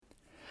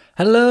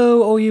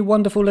Hello, all you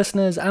wonderful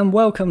listeners, and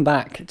welcome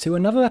back to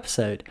another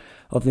episode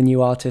of the New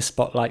Artist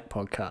Spotlight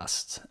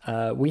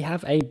podcast. We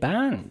have a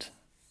band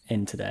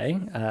in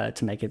today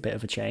to make a bit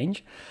of a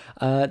change.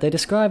 They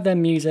describe their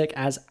music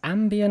as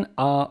ambient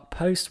art,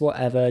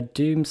 post-whatever,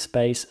 doom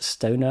space,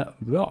 stoner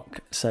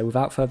rock. So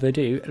without further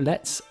ado,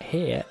 let's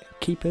hear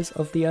Keepers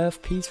of the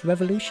Earth Peace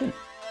Revolution.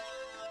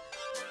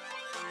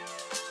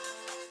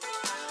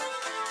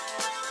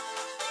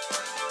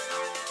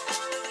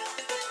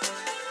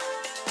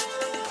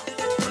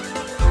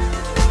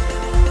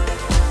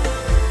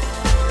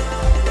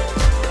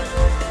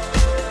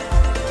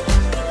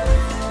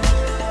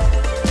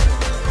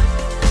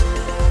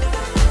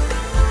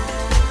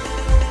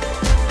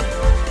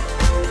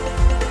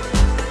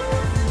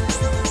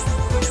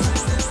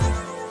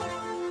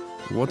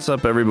 What's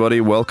up,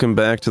 everybody? Welcome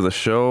back to the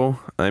show.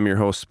 I'm your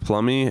host,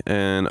 Plummy,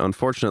 and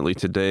unfortunately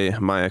today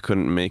Maya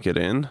couldn't make it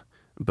in,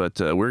 but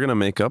we're gonna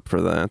make up for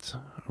that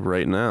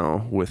right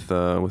now with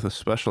a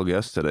special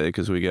guest today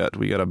because we got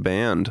a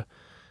band,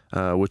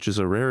 which is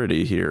a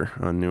rarity here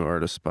on New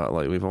Artist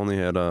Spotlight. We've only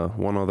had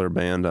one other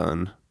band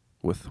on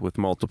with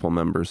multiple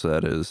members,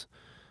 that is,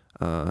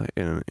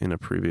 in a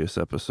previous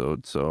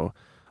episode. So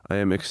I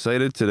am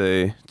excited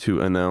today to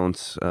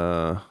announce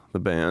the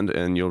band,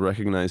 and you'll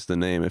recognize the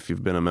name if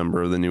you've been a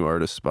member of the New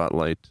Artist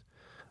Spotlight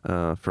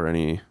for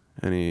any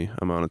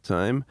amount of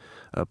time.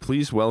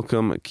 Please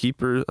welcome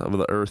Keepers of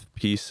the Earth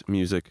Peace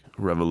Music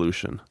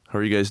Revolution. How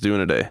are you guys doing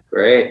today?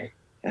 Great.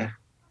 Yeah,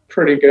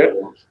 pretty good.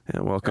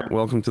 Yeah,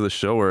 welcome to the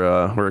show.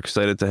 We're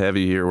excited to have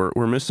you here.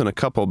 We're missing a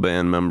couple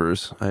band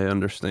members, I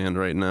understand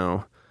right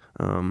now,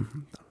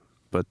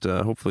 but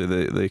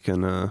hopefully they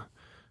can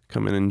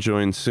come in and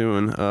join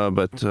soon.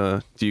 But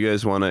do you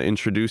guys want to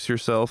introduce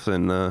yourself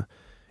and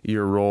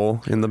your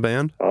role in the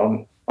band?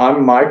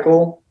 I'm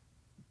Michael.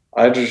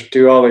 I just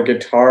do all the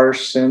guitar,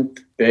 synth,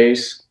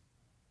 bass.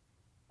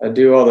 I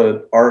do all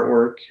the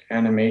artwork,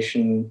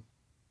 animation,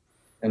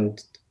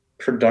 and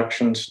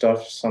production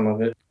stuff, some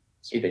of it.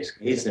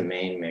 He's the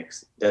main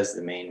mix, does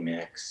the main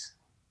mix.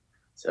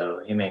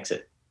 So he makes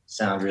it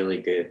sound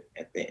really good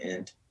at the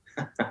end.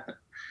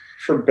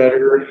 For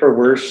better or for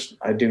worse,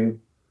 I do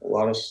a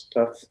lot of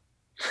stuff.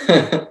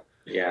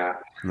 Yeah.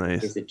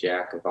 Nice. He's a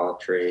jack of all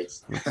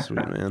trades. That's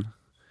sweet, man.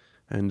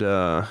 And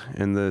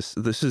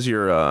this is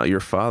your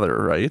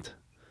father, right?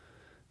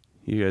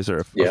 You guys are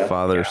a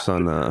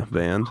father-son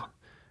band.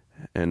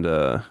 And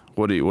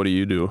what do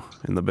you do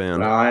in the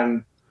band?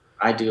 Well,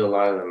 I do a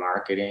lot of the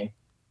marketing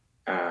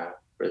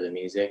for the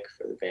music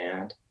for the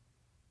band,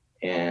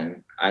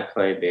 and I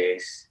play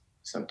bass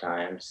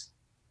sometimes.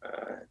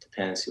 It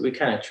depends. We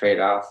kind of trade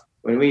off.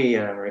 When we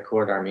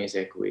record our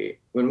music,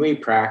 when we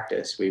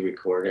practice, we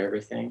record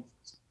everything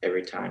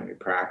every time we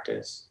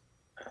practice.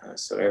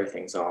 So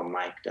everything's all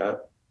mic'd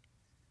up,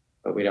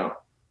 but we don't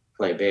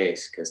play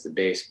bass because the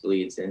bass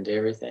bleeds into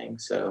everything.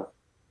 So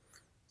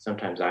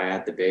sometimes I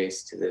add the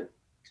bass to the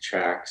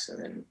tracks,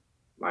 and then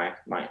Mike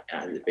might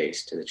add the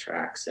bass to the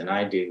tracks. And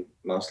I do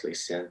mostly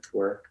synth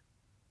work.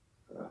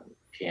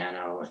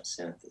 Piano and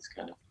synth is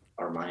kind of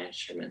are my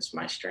instruments,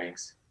 my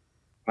strengths.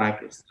 Mike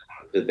is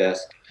the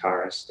best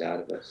guitarist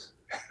out of us.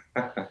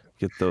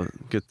 Get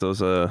those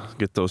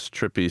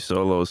trippy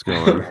solos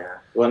going. Yeah.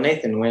 Well,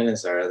 Nathan Wynn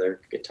is our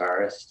other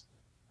guitarist,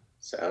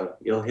 so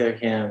you'll hear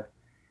him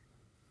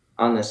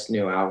on this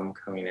new album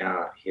coming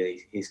out.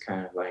 He's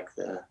kind of like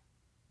the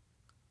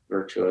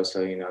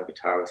virtuoso,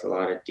 guitar with a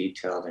lot of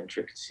detailed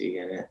intricacy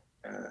in it.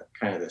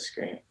 Kind of the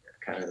scream,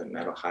 kind of the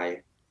metal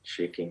high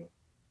shrieking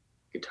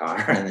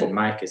guitar, and then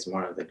Mike is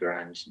more of the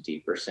grunge,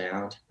 deeper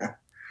sound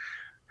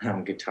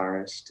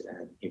guitarist,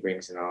 and he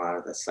brings in a lot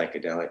of the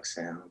psychedelic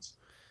sounds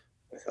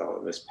with all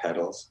of his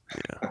pedals.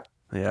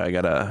 Yeah, I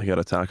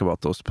gotta talk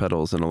about those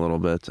pedals in a little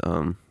bit.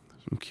 I'm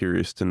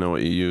curious to know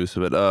what you use.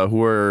 But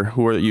who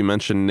are you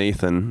mentioned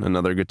Nathan,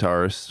 another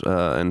guitarist,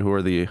 and who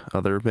are the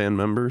other band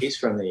members? He's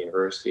from the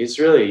university. It's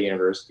really a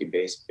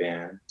university-based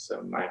band.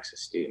 So Mike's a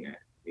student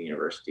at the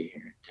university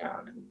here in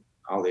town, and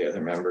all the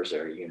other members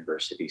are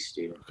university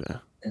students. Okay.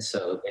 And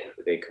so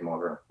they come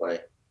over and play.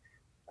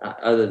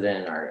 Other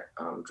than our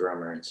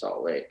drummer in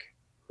Salt Lake,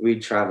 we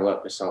travel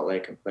up to Salt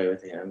Lake and play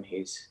with him.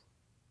 He's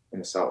in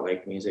the Salt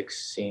Lake music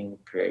scene,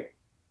 Craig,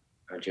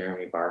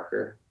 Jeremy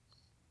Barker,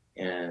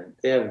 and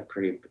they have a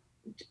pretty,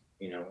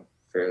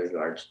 fairly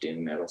large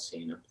doom metal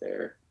scene up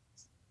there.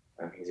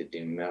 He's a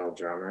doom metal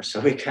drummer, so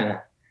we kind of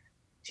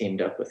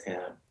teamed up with him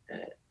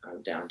at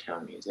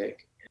Downtown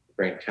Music,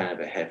 bring kind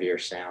of a heavier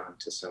sound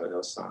to some of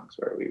those songs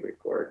where we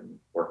record and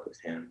work with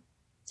him.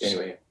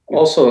 Anyway,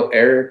 Also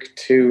Eric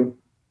too.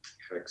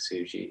 Eric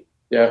Suji.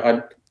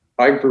 Yeah,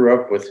 I grew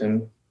up with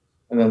him,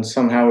 and then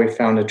somehow we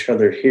found each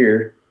other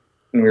here,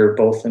 and we were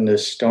both into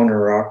stoner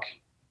rock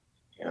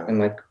and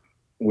like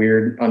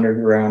weird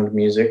underground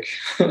music.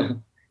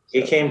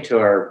 He came to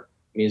our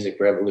Music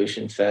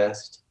Revolution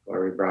Fest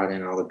where we brought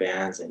in all the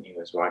bands, and he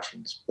was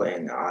watching us play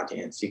in the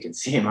audience. You can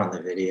see him on the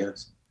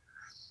videos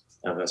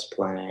of us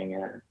playing,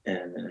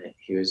 and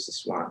he was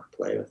just wanting to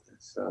play with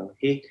us. So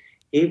he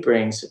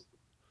brings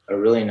a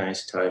really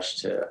nice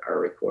touch to our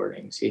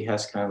recordings. He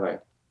has kind of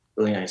like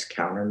really nice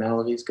counter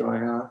melodies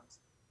going on.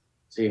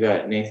 So you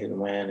got Nathan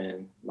Wynn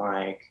and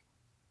Mike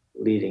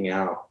leading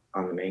out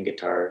on the main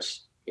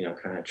guitars, you know,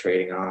 kind of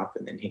trading off,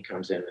 and then he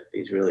comes in with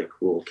these really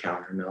cool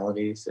counter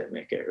melodies that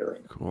make it really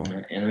Cool.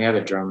 And we have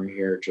a drummer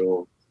here,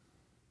 Joel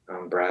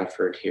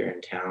Bradford, here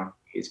in town.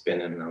 He's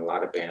been in a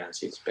lot of bands.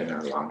 He's been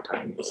a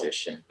longtime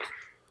musician,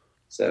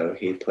 so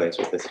he plays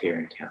with us here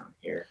in town.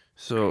 Here.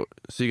 So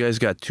you guys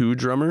got 2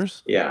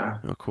 drummers? Yeah.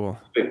 Oh, cool.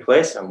 If we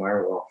play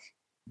somewhere, we'll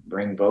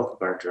bring both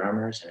of our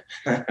drummers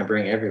and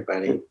bring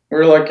everybody.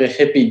 We're like a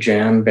hippie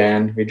jam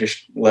band. We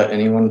just let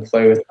anyone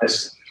play with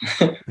us.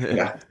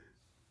 Yeah.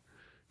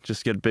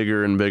 Just get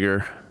bigger and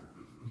bigger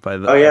by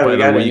the. Oh yeah, we the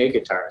got week. a new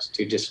guitarist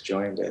who just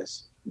joined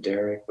us.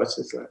 Derek, what's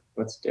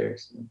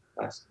Derek's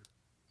last name?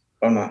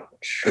 I'm not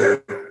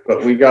sure,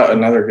 but we got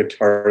another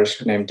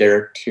guitarist named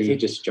Derek He too.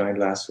 just joined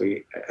last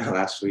week.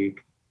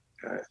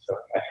 So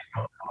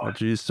Oh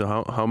geez,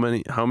 so how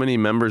many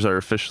members are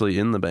officially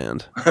in the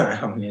band?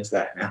 how many is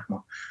that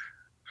now?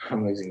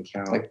 I'm losing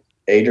count. Like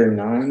 8 or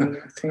 9,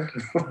 I think.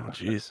 Oh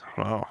geez,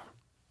 wow,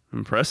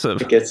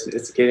 impressive.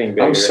 It's getting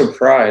bigger. I'm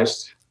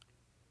surprised.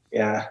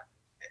 Yeah,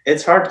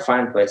 it's hard to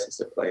find places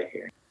to play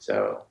here.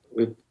 So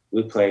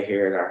we play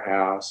here at our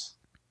house.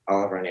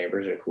 All of our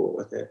neighbors are cool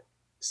with it.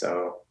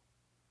 So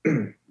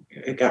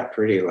it got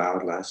pretty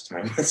loud last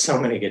time with so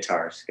many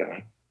guitars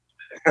going.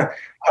 I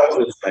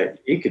was just like,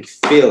 you could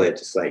feel it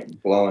just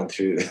like blowing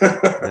through.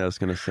 Yeah, I was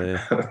gonna say.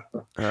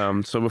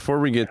 So before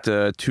we get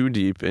too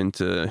deep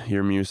into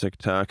your music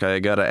talk, I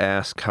gotta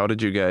ask, how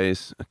did you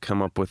guys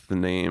come up with the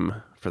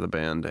name for the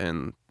band,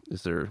 and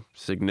is there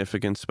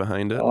significance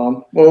behind it?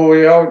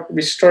 Well,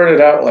 we started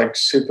out like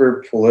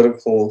super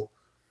political,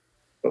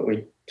 but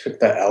we took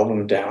that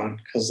album down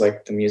because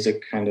like the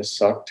music kind of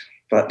sucked.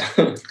 But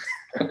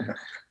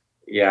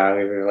Yeah,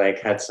 we were like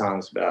had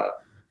songs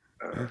about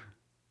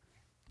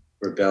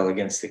Rebel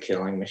Against the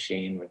Killing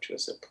Machine, which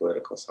was a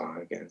political song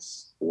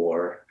against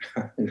war.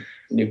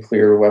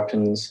 nuclear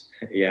weapons.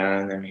 Yeah,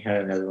 and then we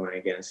had another one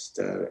against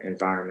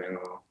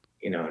environmental,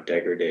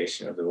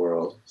 degradation of the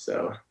world.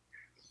 So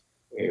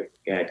we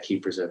had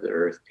Keepers of the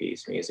Earth,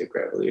 Peace, Music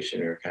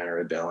Revolution. We were kind of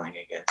rebelling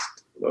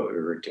against what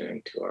we were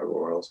doing to our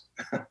world.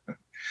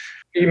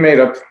 You made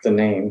up the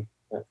name.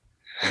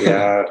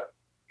 Yeah.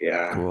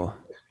 Cool.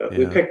 But Yeah.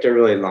 we picked a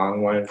really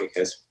long one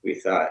because we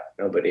thought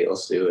nobody will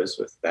sue us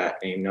with that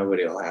name.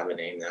 Nobody will have a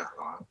name that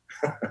long.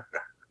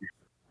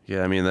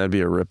 Yeah, I mean that'd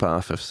be a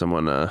ripoff if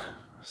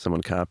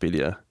someone copied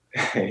you.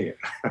 Yeah.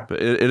 But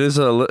it's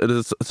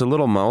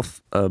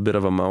a bit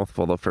of a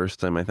mouthful the first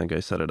time I think I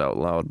said it out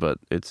loud, but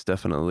it's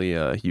definitely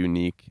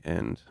unique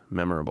and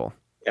memorable.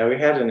 Yeah, we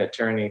had an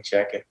attorney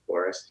check it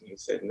for us, and he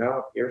said,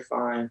 "No, you're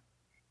fine."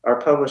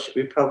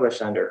 We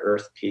publish under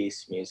Earth,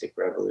 Peace, Music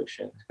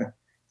Revolution.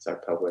 It's our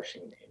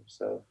publishing name,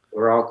 so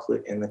we're all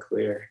in the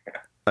clear.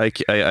 I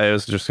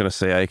was just gonna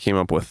say I came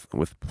up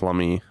with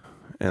Plummy,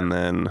 and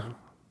then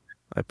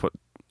I put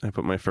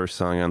my first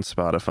song on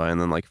Spotify,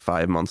 and then like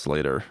 5 months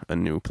later, a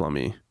new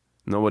Plummy.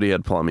 Nobody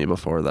had Plummy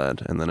before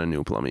that, and then a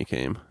new Plummy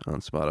came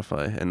on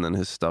Spotify, and then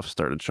his stuff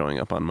started showing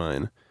up on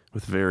mine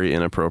with very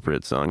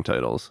inappropriate song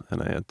titles,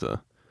 and I had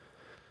to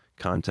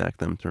contact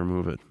them to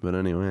remove it. But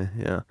anyway,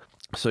 yeah.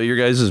 So your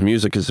guys'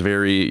 music is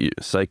very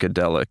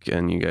psychedelic,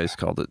 and you guys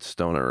called it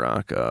stoner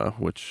rock,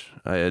 which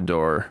I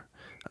adore.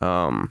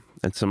 And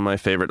some of my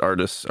favorite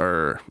artists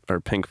are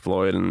Pink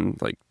Floyd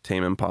and like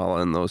Tame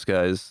Impala and those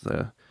guys,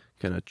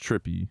 kind of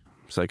trippy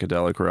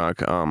psychedelic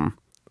rock.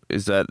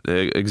 Is that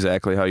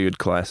exactly how you'd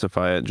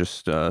classify it?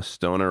 Just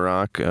stoner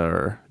rock,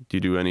 or do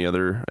you do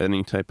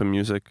any type of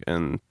music?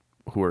 And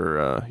who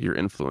are your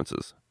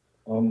influences?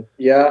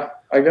 Yeah,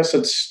 I guess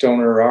it's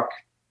stoner rock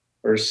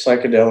or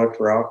psychedelic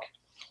rock.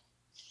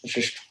 It's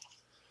just,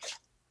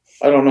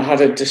 I don't know how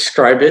to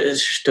describe it.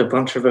 It's just a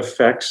bunch of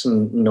effects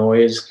and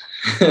noise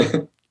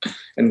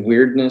and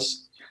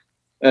weirdness.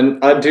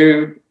 And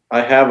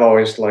I have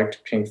always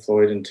liked Pink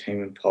Floyd and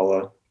Tame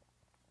Impala.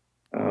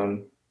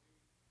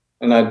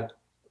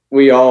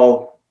 We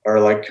all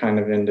are like kind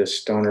of into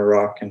stoner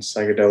rock and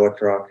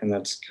psychedelic rock, and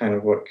that's kind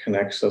of what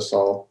connects us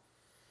all.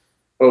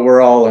 But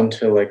we're all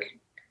into like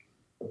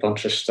a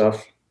bunch of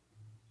stuff.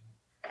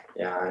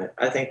 Yeah,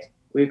 I think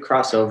we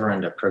cross over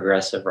into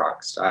progressive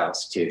rock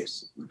styles too,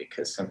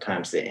 because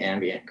sometimes the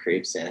ambient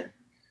creeps in,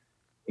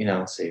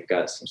 so you've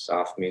got some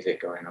soft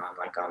music going on,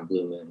 like on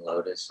Blue Moon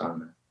Lotus on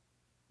the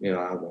new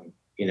album.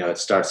 It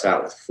starts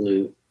out with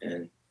flute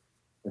and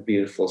a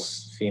beautiful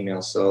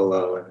female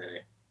solo, and then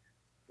it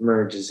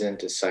merges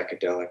into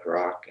psychedelic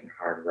rock and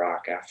hard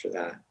rock after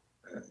that.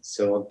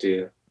 So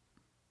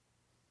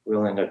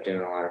we'll end up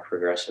doing a lot of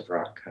progressive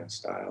rock kind of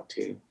style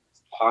too.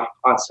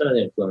 Some of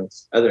the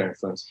other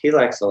influence. He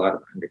likes a lot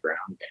of underground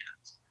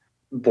bands.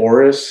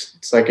 Boris,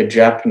 it's like a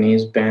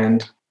Japanese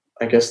band.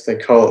 I guess they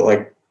call it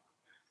like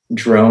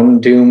drone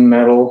doom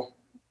metal,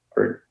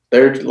 or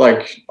they're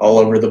like all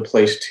over the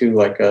place too,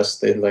 like us.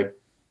 They like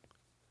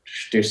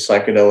just do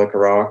psychedelic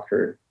rock,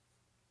 or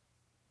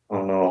I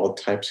don't know, all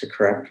types of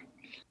crap.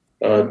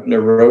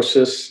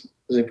 Neurosis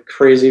was a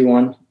crazy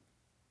one.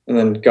 And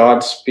then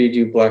Godspeed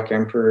You Black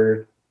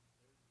Emperor,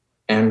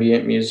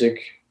 ambient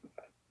music,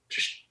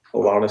 just a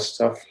lot of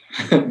stuff.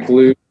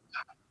 Blues,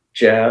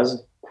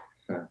 jazz.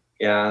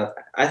 Yeah,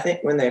 I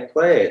think when they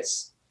play,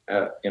 it's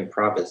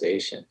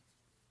improvisation.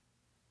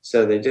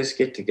 So they just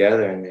get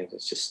together and they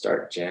just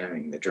start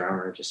jamming. The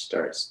drummer just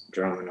starts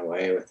drumming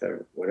away with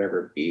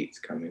whatever beats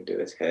come into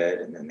his head,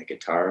 and then the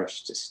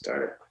guitarists just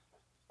start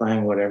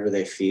playing whatever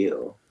they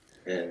feel.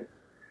 And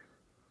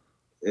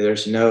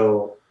there's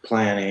no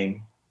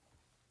planning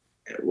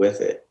with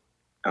it.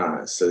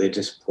 So they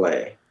just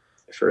play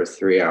for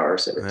 3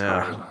 hours at a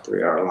time,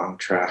 3 hour long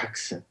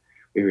tracks. And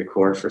we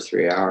record for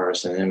 3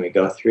 hours, and then we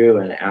go through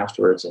and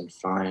afterwards and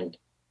find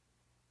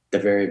the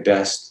very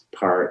best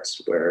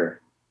parts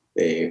where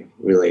they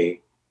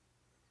really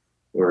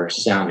were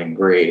sounding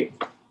great.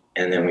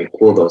 And then we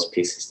pull those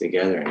pieces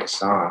together into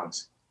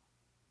songs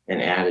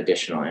and add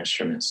additional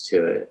instruments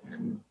to it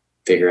and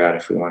figure out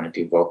if we want to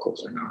do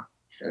vocals or not.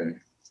 And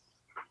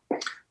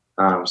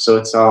so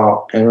it's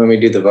all, and when we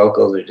do the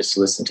vocals, we just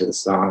listen to the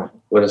song.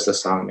 What does the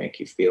song make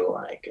you feel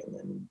like? And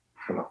then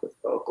come up with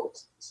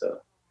vocals. So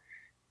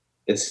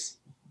it's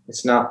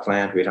not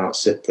planned. We don't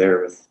sit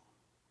there with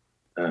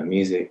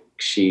music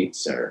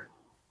sheets or,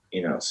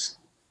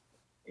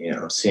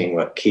 seeing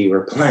what key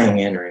we're playing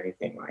in or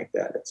anything like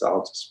that. It's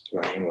all just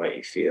playing what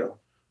you feel.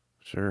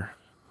 Sure.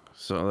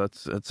 So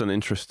that's an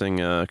interesting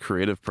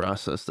creative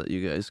process that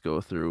you guys go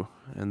through.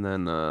 And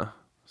then,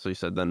 so you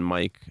said then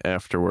Mike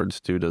afterwards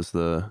too does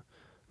the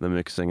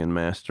mixing and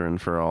mastering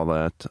for all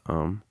that.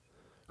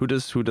 Who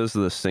does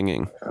the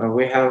singing?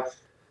 We have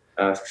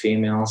a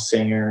female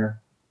singer.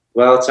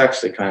 Well, it's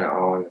actually kind of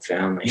all in the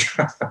family.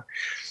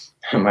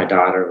 My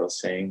daughter will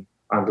sing.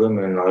 On Blue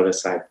Moon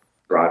Lotus, I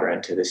brought her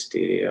into the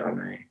studio and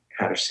I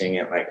had her sing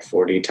it like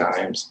 40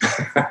 times.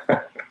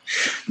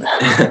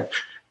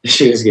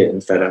 She was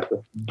getting fed up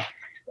with me.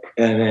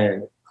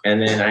 And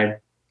then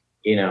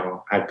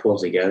I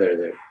pulled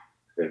together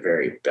the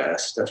very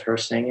best of her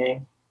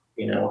singing.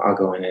 I'll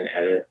go in and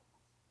edit.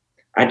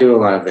 I do a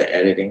lot of the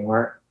editing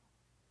work,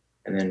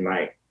 and then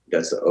Mike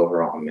does the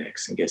overall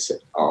mix and gets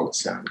it all to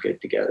sound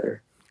good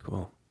together.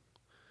 Cool.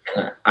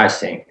 I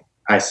sing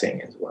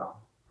as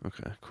well.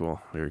 Okay,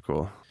 cool. Very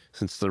cool.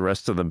 Since the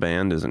rest of the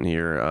band isn't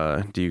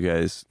here, do you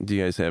guys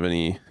have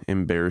any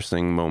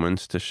embarrassing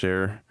moments to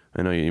share?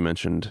 I know you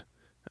mentioned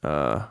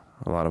a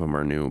lot of them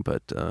are new,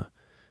 but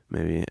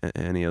maybe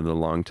any of the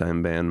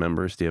longtime band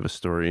members, do you have a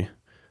story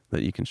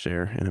that you can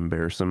share and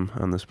embarrass them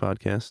on this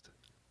podcast?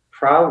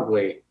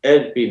 Probably.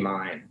 It'd be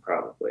mine,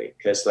 probably.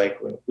 Because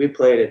when we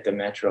played at the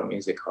Metro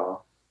Music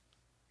Hall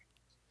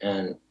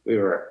and we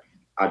were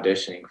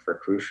auditioning for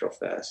Crucial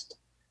Fest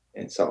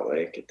in Salt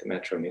Lake at the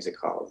Metro Music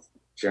Hall with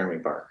Jeremy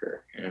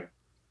Barker. And,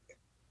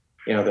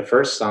 the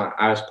first song,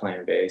 I was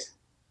playing bass.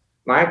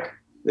 Mike,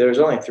 there was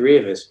only 3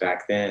 of us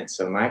back then,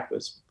 so Mike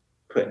was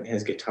putting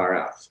his guitar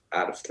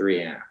out of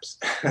 3 amps.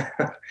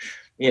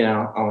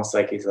 Almost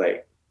like he's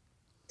like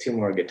 2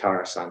 more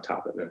guitarists on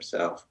top of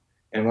himself.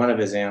 And one of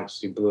his amps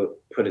he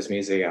put his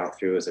music out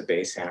through was a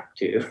bass amp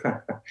too.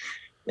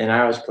 And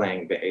I was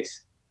playing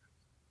bass.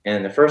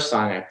 And the first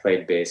song I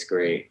played bass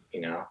great,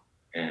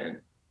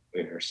 and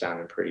we were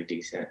sounding pretty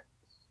decent.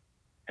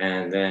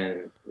 And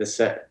then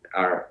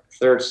our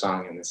third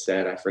song in the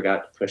set, I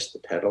forgot to push the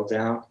pedal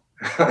down.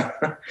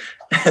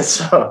 And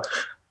so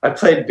I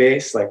played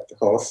bass like the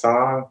whole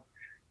song,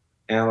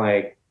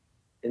 and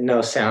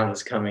no sound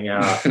was coming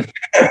out.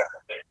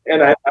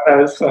 And I thought I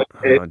was playing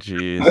bass. Oh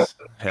geez,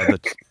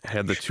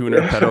 had the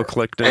tuner pedal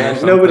clicked in.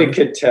 And nobody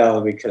could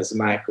tell because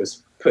Mike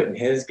was putting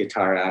his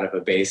guitar out of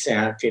a bass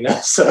amp,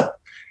 So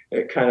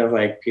it kind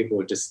of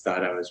people just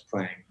thought I was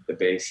playing the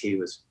bass. He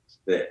was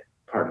the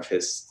part of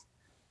his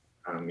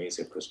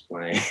music was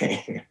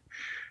playing.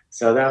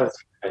 So that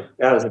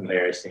was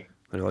embarrassing.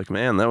 They're like,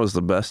 man, that was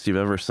the best you've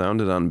ever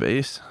sounded on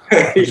bass.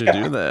 How did you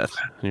do that?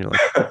 And you're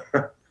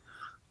like,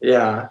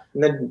 yeah.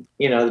 And then,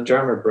 the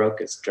drummer broke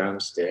his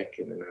drumstick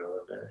in the middle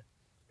of it.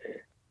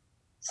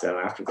 So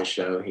after the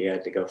show, he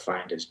had to go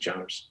find his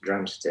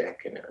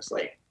drumstick. And it was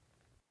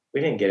we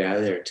didn't get out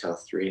of there till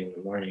 3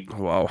 a.m.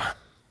 Wow.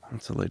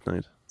 That's a late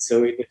night.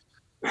 So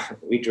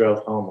we drove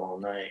home all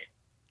night.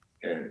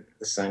 And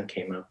the sun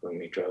came up when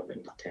we drove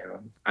into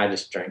town. I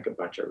just drank a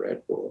bunch of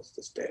Red Bulls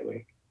to stay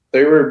awake.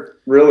 They were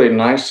really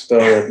nice,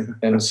 though,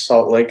 in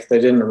Salt Lake. They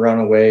didn't run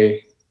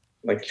away.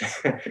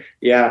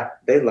 Yeah,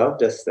 they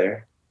loved us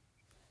there.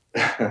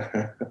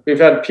 We've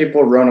had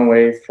people run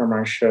away from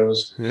our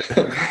shows.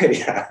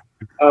 Yeah.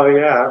 Oh,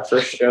 yeah. Our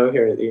first show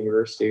here at the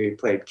university, we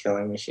played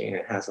Killing Machine.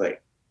 It has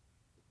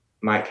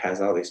Mike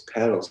has all these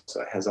pedals,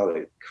 so it has all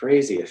the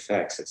crazy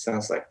effects. It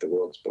sounds like the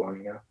world's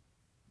blowing up.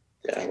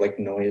 Yeah, like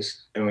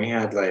noise. And we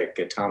had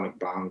atomic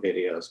bomb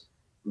videos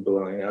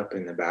blowing up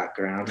in the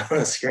background on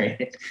the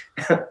screen.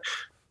 And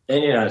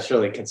it's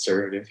really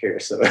conservative here,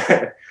 so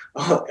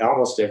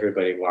almost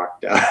everybody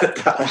walked out.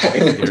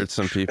 Scared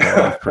some people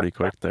off pretty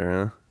quick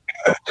there,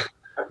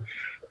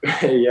 huh?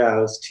 Yeah,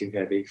 it was too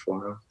heavy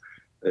for them.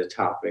 The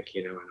topic,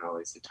 and all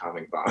these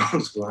atomic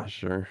bombs blowing.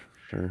 Sure.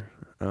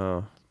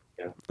 Oh.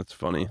 That's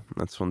funny.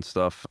 That's fun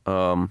stuff.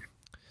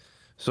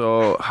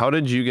 So how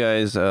did you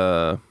guys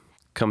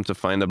come to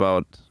find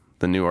about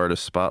the new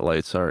artist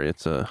spotlight? Sorry,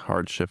 it's a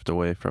hard shift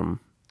away from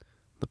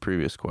the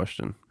previous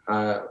question.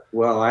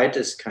 Well, I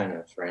just kind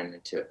of ran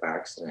into it by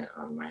accident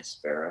on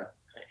MySpera.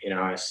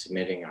 I was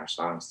submitting our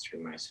songs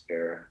through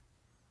MySpera.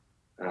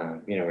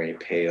 Where you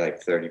pay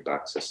like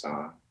 $30 a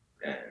song,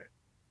 and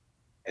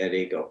Ed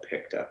Eagle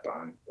picked up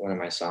on one of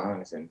my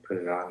songs and put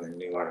it on the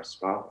new artist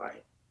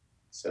spotlight.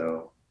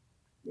 So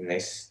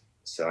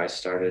I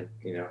started,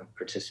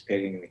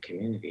 participating in the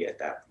community at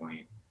that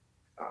point.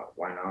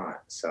 Why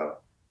not? So,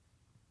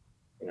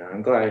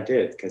 I'm glad I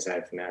did, because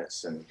I've met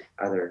some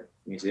other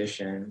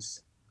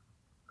musicians,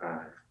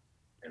 and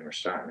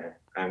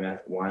I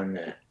met one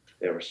that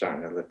they were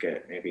starting to look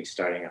at maybe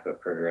starting up a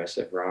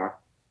progressive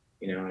rock,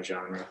 a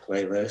genre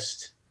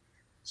playlist,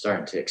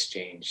 starting to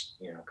exchange,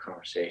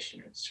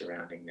 conversation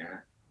surrounding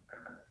that. I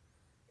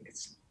think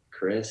it's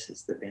Chris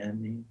is the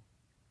band name.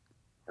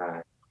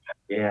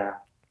 Yeah.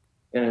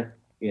 And,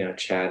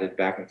 chatted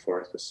back and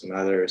forth with some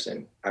others,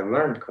 and I've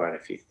learned quite a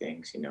few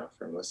things,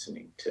 from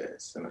listening to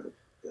some of the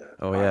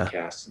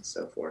podcasts and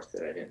so forth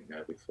that I didn't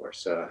know before.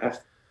 So I've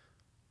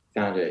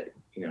found it,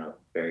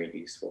 very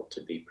useful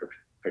to be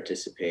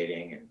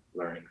participating and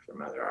learning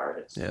from other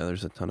artists. Yeah,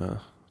 there's a ton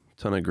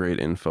of great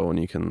info, and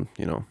you can,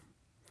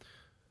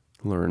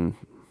 learn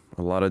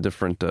a lot of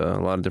different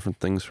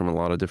things from a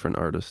lot of different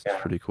artists. Yeah.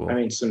 It's pretty cool. I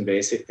mean, some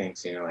basic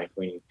things, like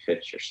when you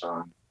pitch your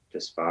song to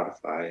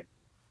Spotify,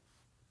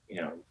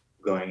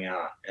 going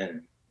out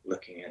and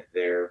looking at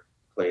their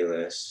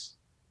playlists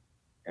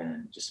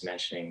and just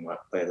mentioning what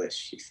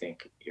playlists you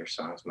think your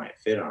songs might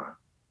fit on,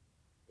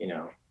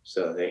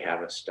 so they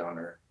have a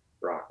stoner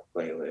rock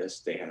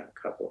playlist, they have a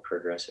couple of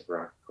progressive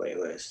rock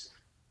playlists,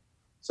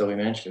 so we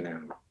mention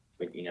them,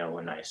 but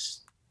when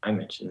I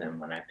mention them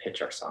when I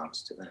pitch our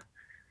songs to them.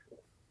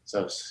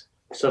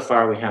 So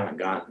far we haven't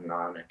gotten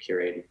on a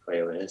curated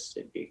playlist.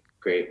 It'd be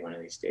great one of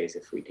these days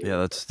if we do. Yeah,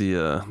 that's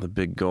the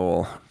big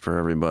goal for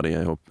everybody.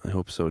 I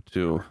hope so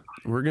too.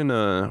 We're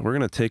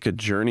gonna take a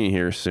journey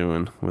here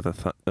soon with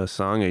a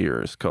song of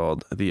yours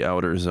called "The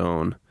Outer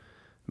Zone,"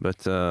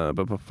 but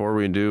before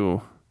we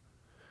do,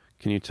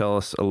 can you tell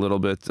us a little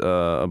bit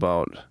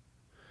about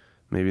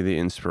maybe the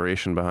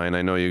inspiration behind?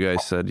 I know you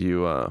guys said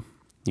you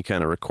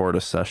kind of record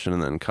a session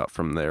and then cut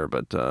from there,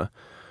 but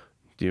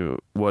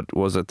what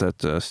was it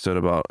that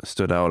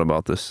stood out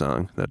about this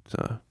song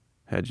that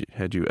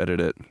had you edit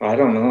it? I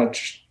don't know. It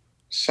just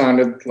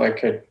sounded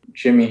like a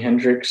Jimi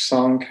Hendrix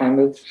song, kind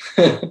of.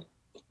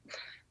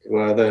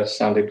 Well, that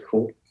sounded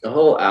cool. The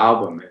whole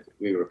album,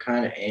 we were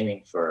kind of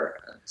aiming for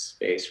a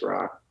space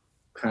rock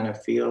kind of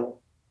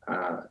feel,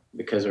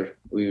 because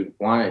we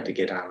wanted to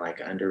get on like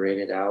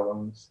underrated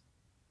albums.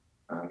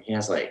 He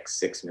has like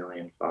 6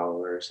 million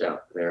followers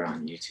out there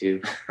on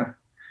YouTube.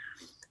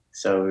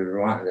 So we were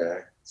wanting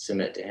to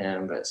submit to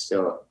him, but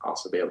still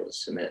also be able to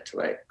submit to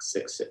like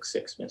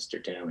 666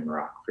 Mr. Doom and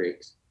Rock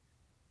Freaks.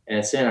 And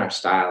it's in our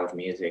style of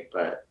music,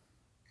 but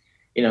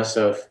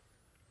so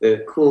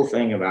the cool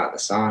thing about the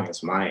song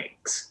is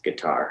Mike's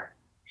guitar.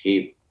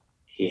 He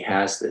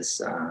has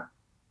this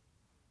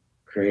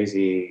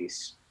crazy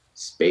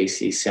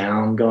spacey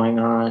sound going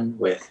on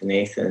with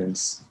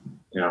Nathan's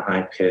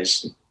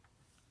high-pitched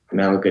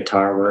metal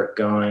guitar work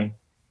going.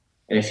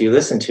 And if you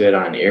listen to it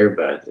on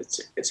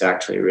earbuds, it's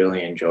actually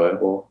really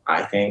enjoyable,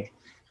 I think,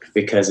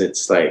 because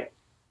it's like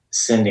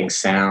sending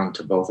sound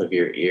to both of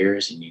your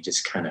ears, and you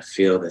just kind of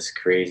feel this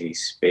crazy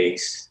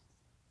space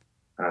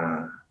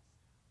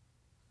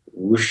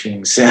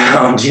whooshing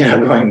sound,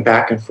 going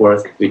back and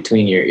forth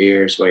between your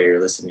ears while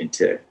you're listening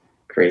to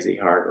crazy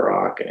hard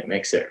rock, and it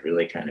makes it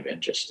really kind of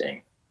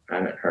interesting. I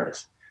haven't heard a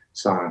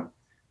song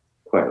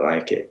quite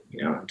like it,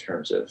 in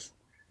terms of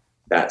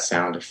that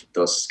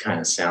those kind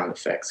of sound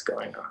effects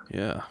going on.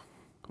 Yeah,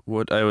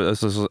 what I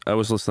was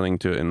listening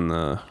to it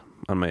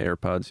on my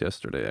AirPods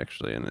yesterday,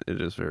 actually, and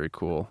it is very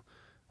cool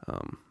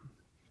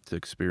to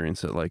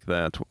experience it like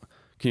that.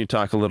 Can you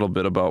talk a little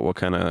bit about what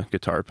kind of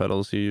guitar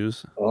pedals you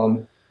use?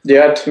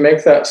 Yeah, to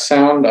make that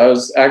sound, I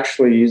was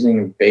actually using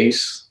a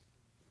bass,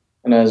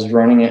 and I was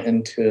running it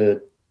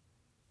into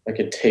like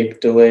a tape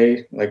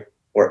delay,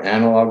 or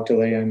analog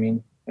delay. I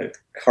mean, like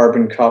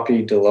Carbon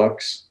Copy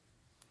Deluxe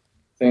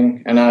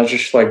thing, and I was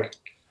just like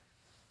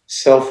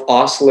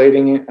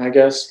self-oscillating it, I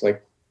guess,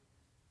 like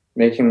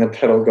making the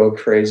pedal go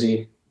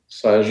crazy.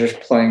 So I was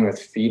just playing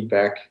with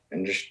feedback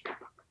and just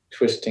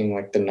twisting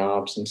like the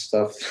knobs and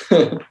stuff.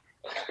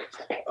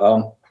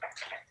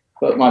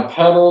 But my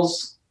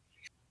pedals,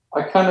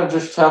 I kind of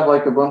just have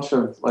like a bunch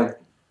of like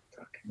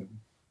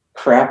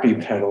crappy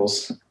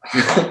pedals.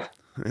 I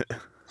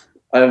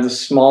have the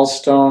Small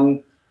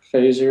Stone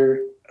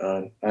phaser.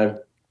 I have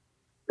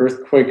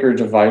Earthquaker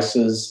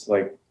Devices,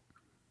 like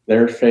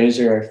their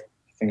phaser. I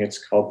think it's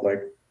called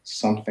like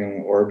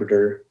something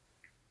Orbiter.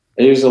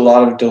 I use a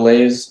lot of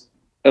delays,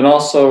 and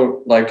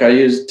also like I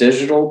use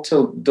digital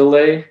to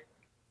delay.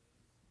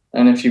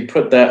 And if you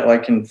put that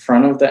like in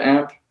front of the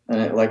amp, and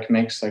it like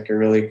makes like a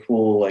really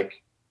cool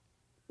like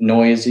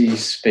noisy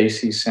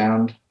spacey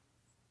sound.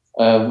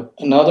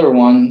 Another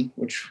one,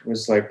 which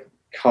was like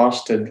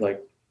costed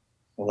like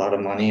a lot of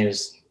money,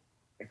 is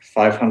like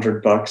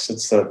 $500.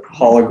 It's the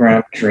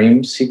Hologram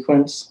Dream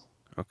sequence,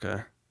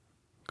 Okay.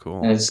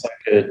 Cool. and it's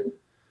like a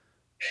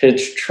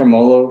pitch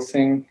tremolo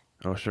thing.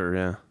 Oh, sure,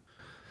 yeah.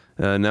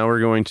 Now we're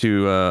going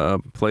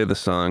to play the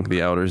song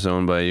 "The Outer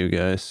Zone" by you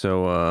guys.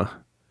 So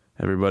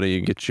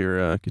everybody, get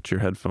your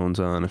headphones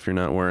on if you're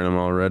not wearing them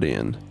already,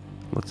 and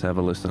let's have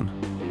a listen.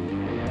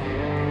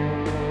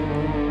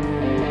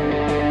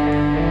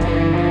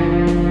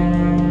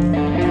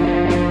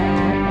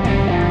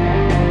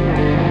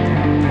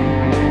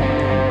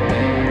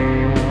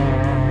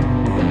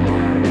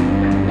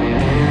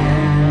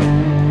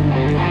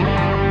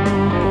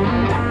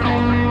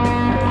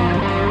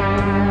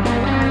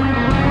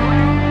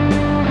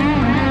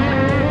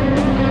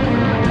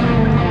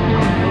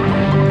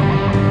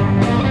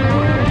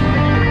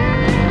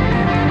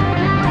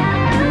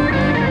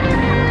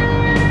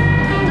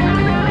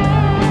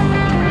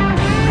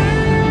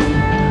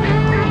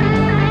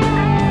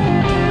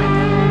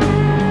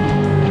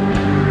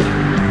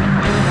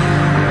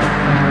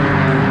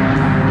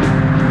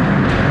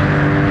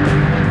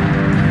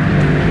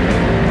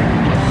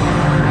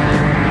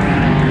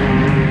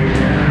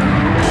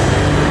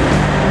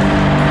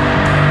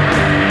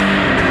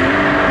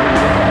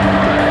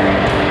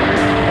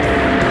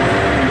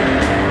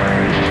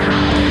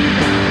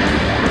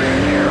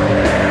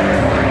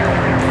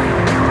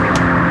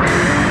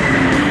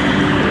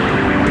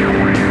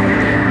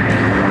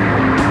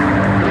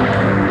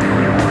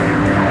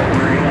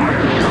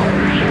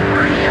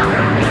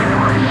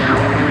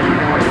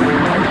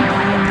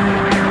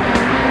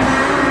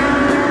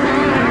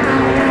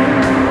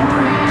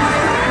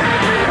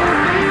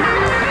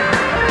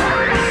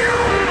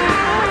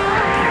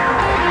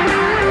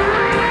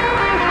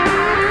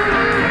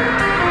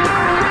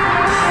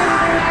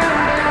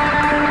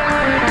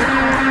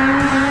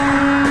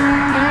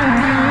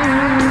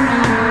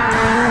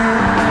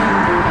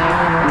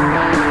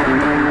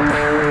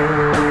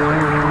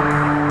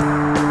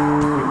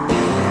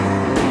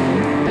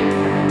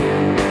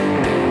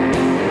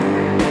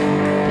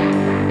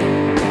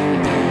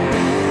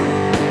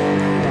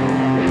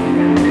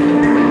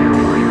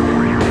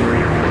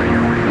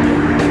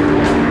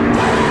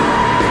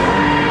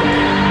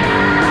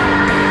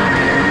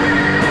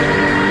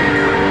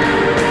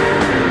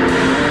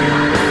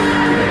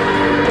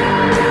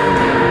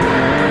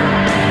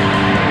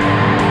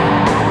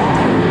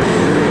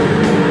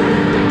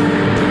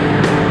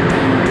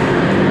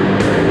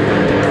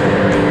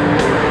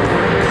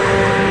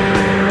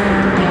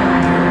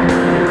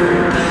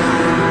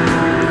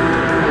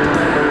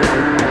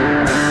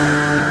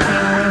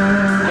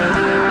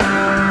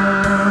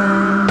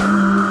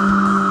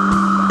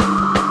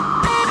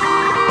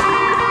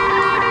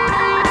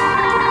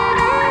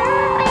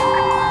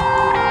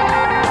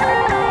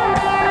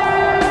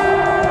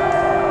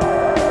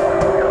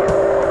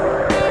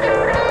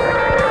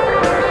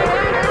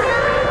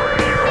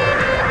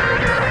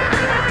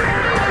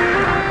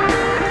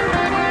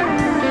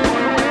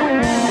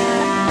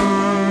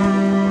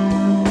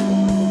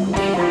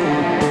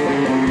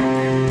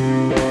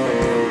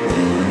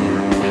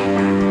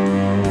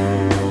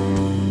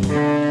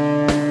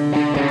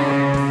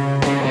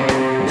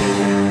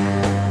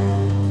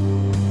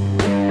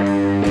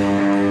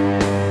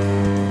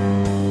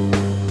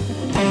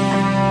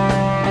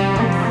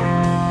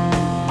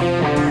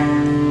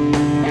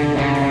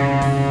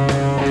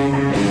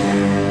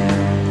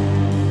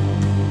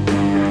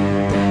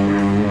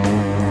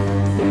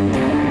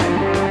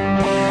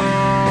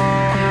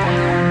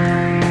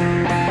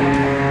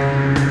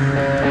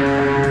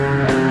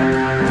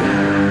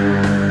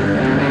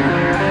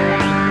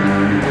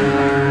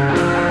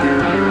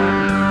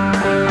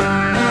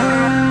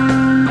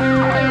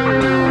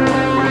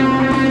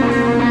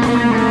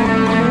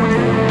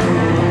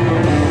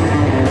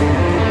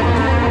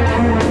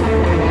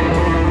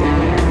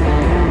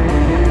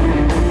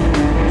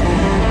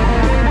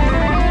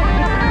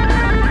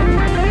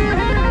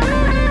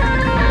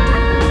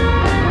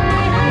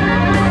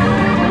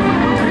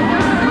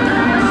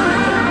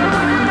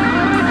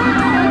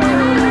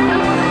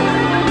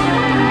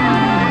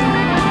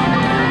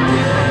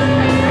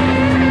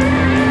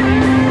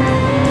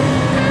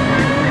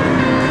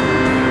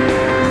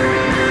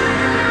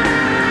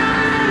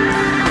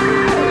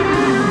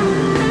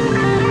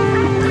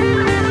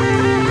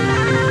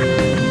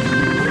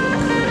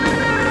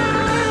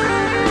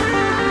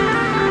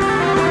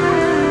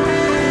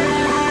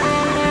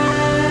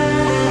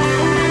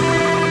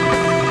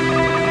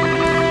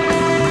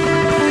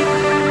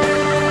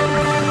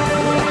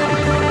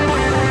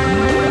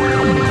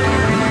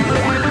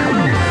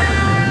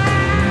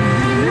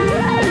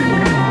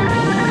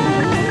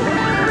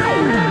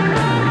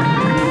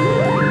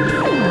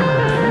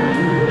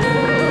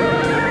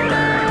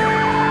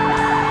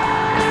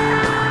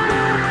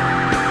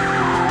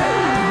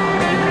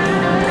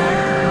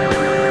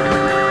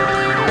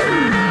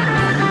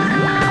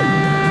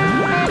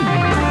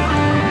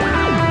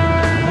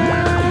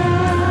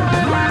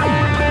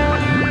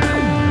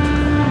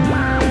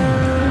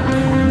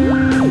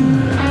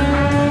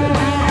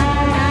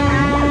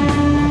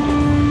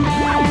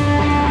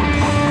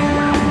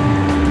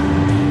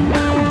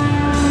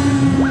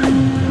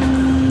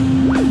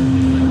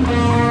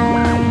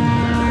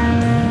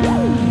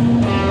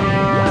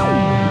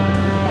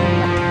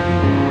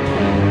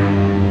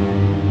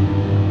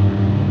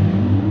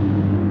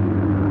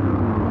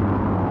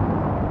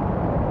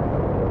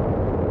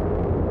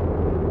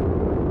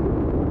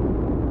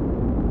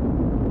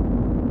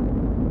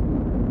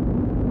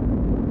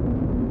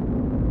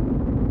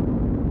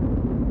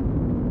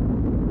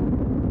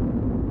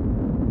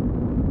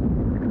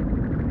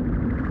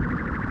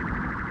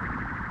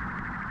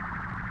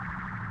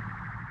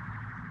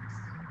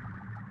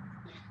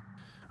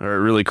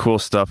 really cool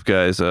stuff,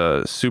 guys.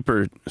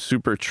 Super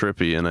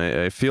trippy, and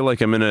I feel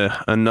like I'm in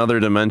another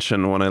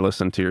dimension when I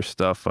listen to your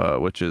stuff,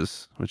 which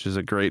is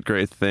a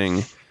great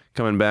thing.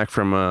 Coming back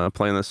from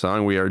playing the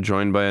song, we are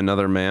joined by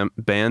another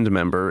band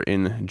member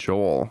in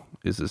Joel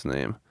is his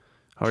name.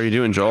 How are you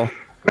doing, Joel?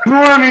 Good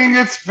morning.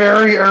 It's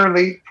very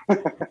early.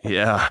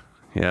 Yeah.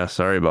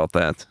 Sorry about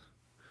that.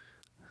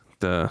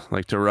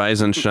 Like to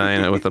rise and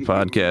shine with the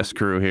podcast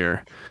crew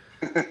here.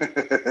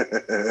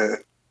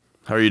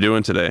 How are you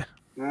doing today?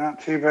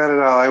 Not too bad at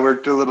all. I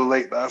worked a little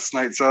late last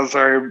night, so I'm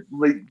sorry I'm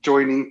late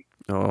joining.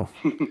 Oh,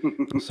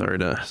 sorry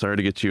to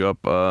get you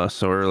up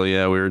so early.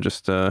 Yeah, we were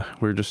just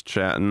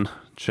chatting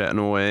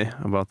away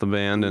about the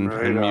band and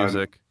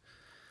music.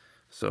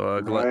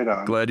 So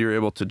glad you're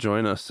able to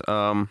join us.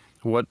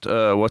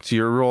 What's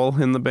your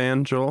role in the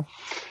band, Joel?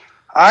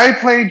 I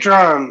play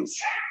drums.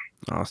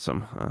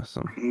 Awesome.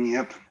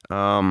 Yep.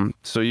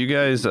 So you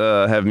guys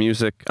have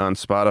music on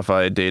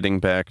Spotify dating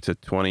back to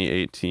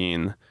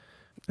 2018.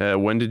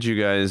 When did you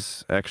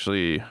guys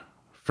actually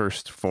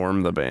first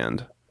form the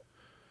band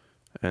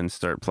and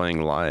start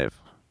playing live?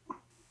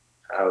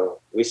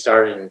 We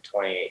started in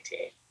 2018.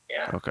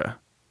 Yeah. Okay.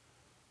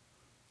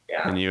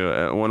 Yeah. And you,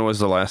 when was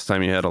the last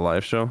time you had a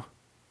live show?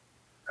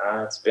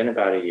 It's been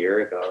about a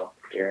year ago,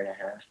 year and a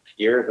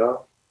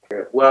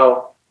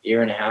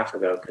half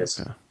ago,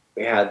 because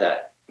we had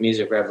that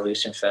Music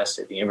Revolution Fest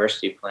at the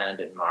University planned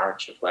in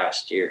March of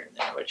last year, and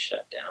then it would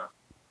shut down.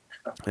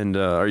 And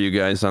are you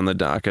guys on the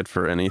docket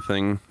for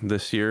anything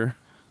this year?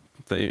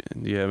 Do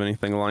you have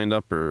anything lined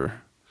up, or?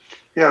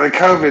 Yeah, the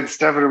COVID's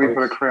definitely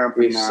put a cramp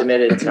in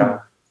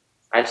that.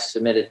 I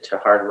submitted to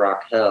Hard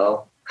Rock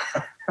Hell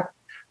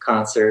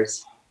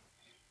concerts.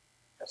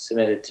 I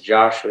submitted to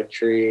Joshua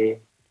Tree.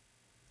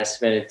 I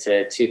submitted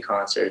to 2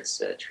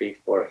 concerts, Tree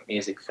Fork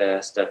Music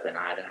Fest up in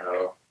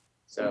Idaho.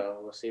 So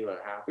we'll see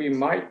what happens. We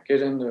might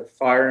get into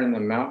Fire in the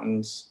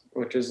Mountains,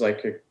 which is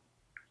like a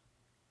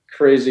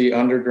crazy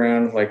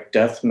underground, like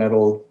death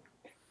metal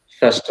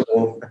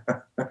festival,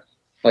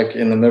 like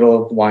in the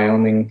middle of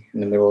Wyoming, in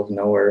the middle of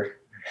nowhere.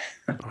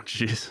 Oh,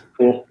 jeez.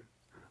 Cool.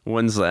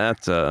 When's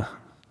that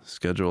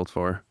scheduled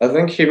for? I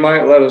think he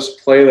might let us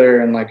play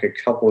there in like a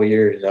couple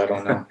years. I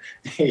don't know.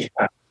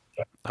 Yeah.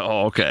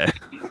 Oh, okay.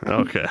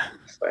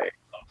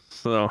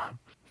 So,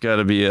 got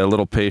to be a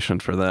little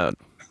patient for that.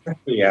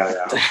 Yeah.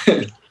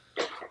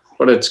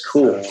 But it's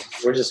cool.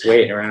 We're just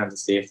waiting around to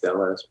see if they'll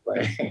let us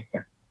play.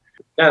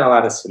 Not a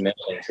lot of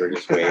submissions. We're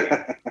just waiting.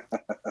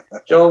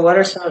 Joel, what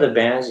are some of the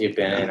bands you've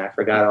been in? I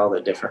forgot all the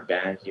different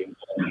bands you've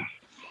been in.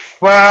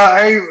 Well,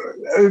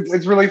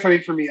 it's really funny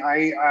for me.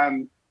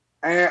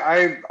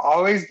 I've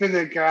always been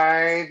the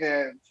guy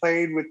that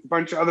played with a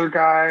bunch of other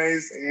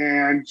guys,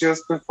 and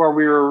just before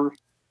we were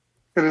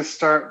going to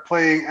start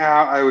playing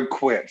out, I would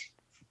quit.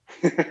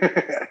 So,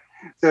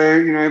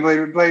 I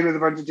played with a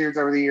bunch of dudes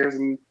over the years,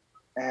 and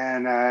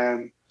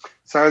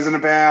so I was in a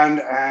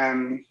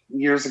band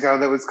years ago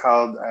that was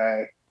called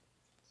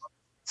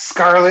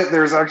Scarlet.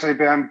 There's actually a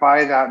band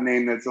by that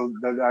name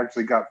that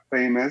actually got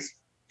famous.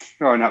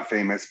 No, not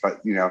famous,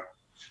 but a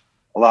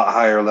lot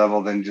higher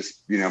level than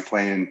just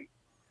playing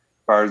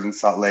bars in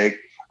Salt Lake.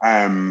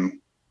 Then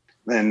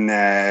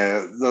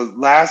the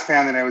last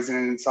band that I was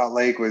in Salt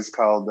Lake was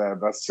called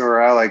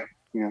Basura,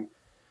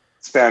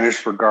 Spanish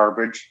for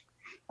garbage.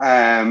 We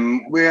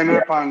ended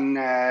up on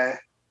a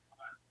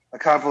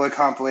couple of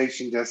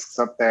compilation discs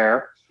up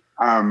there.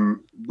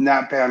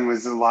 That band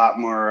was a lot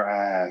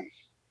more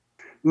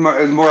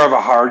it was more of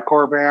a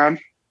hardcore band,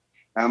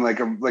 like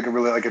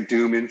a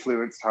doom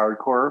influenced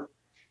hardcore.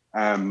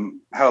 Had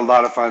a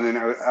lot of fun, and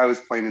I was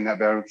playing in that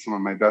band with some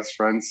of my best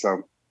friends,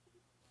 so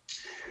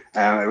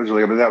it was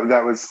really good. But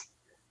that was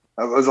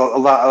a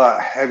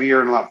lot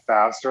heavier and a lot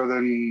faster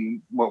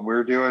than what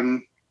we're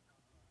doing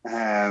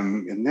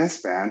in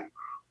this band.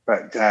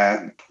 But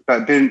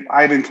I've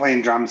been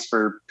playing drums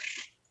for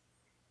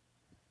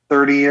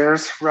 30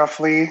 years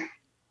roughly.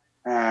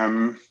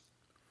 It's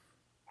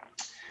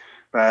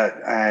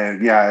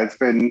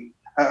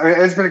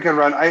been a good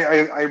run.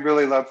 I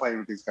really love playing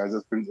with these guys.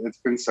 It's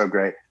been so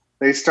great.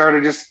 They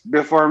started just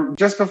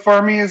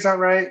before me. Is that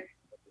right?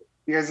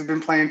 You guys have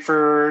been playing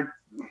for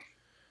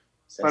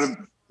Since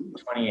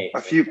 28.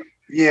 a few.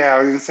 Yeah, I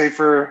was gonna say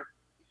for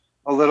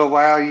a little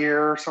while, a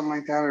year or something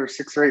like that, or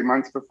 6 or 8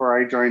 months before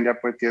I joined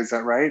up with you. Is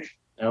that right?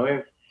 No, we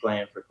were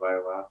playing for quite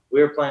a while.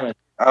 We were playing with.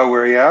 Oh,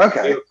 were you?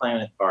 Okay. We were playing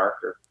with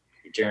Barker,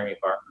 Jeremy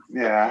Barker.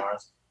 Yeah.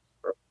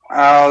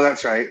 Oh,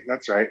 that's right.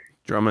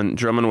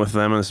 Drumming with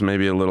them is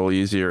maybe a little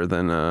easier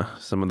than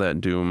some of that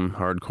doom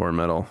hardcore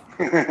metal.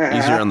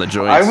 Easier on the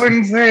joints.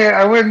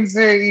 I wouldn't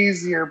say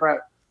easier, but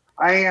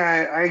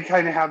I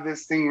kind of have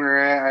this thing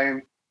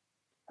where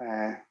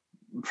I'm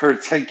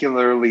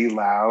particularly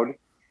loud.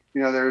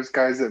 There's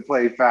guys that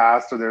play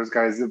fast, or there's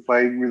guys that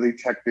play really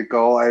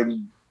technical.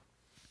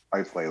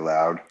 I play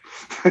loud.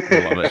 I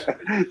love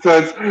it.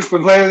 So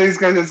when playing with these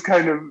guys, it's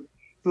kind of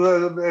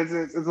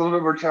it's a little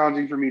bit more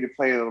challenging for me to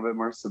play a little bit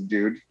more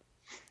subdued.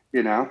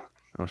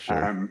 Oh,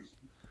 sure.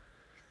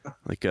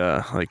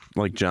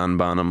 Like John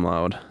Bonham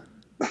loud.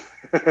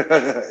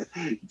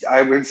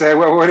 I would say,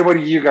 what do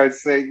you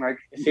guys think, Mike?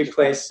 If he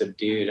plays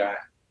subdued,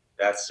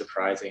 that's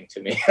surprising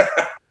to me.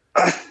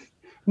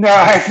 No,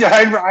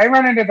 I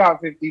run at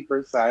about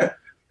 50%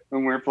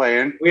 when we're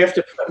playing. We have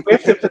to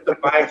put the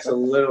mics a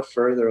little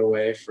further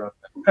away from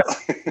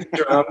the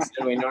drums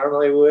than we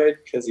normally would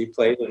because he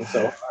plays them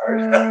so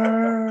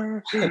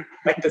hard.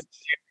 like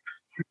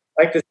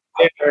the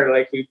snare,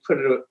 like we put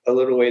it a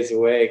little ways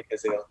away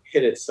because it'll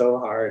hit it so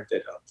hard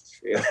that it'll just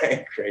feel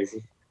like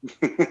crazy.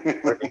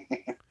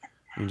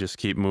 You just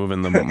keep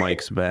moving the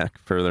mics back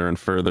further and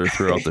further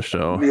throughout the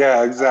show.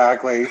 Yeah,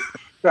 exactly.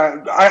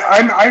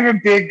 I'm a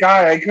big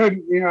guy. I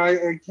couldn't,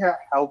 I can't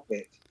help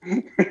it.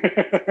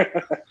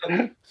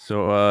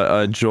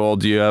 So, Joel,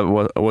 do you have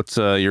what's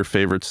your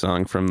favorite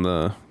song from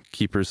the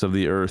Keepers of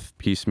the Earth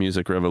Peace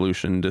Music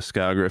Revolution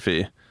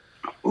discography?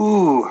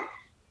 Ooh,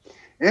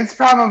 it's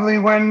probably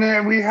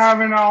one we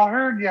haven't all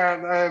heard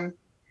yet.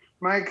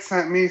 Mike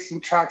sent me some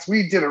tracks.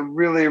 We did a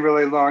really,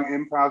 really long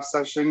improv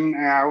session.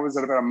 Was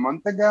it about a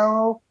month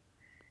ago?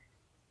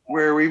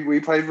 Where we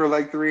played for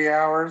like 3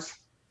 hours,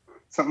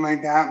 something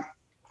like that.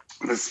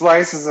 The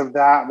slices of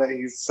that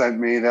he sent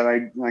me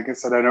that like I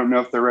said, I don't know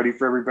if they're ready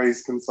for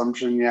everybody's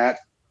consumption yet.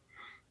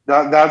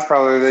 That's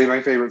probably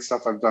my favorite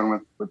stuff I've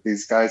done with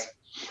these guys.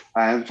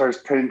 As far as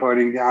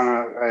pinpointing down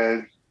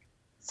a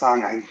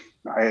song,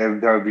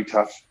 that would be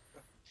tough.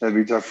 That'd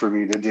be tough for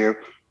me to do.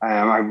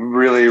 I'm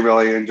really,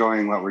 really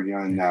enjoying what we're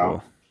doing now.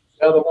 Cool.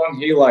 Yeah, the one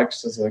he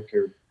likes is like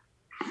a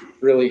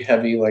really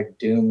heavy, like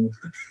doom.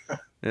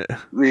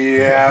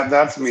 Yeah,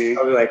 that's me.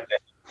 Probably like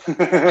that.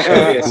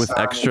 With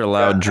extra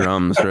loud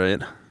drums,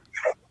 right?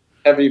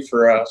 Heavy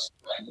for us.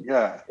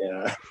 Yeah.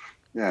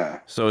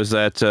 So is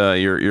that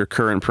your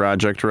current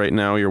project right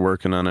now? You're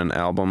working on an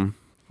album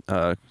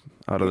out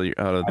of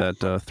that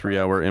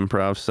 3-hour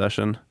improv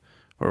session,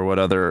 or what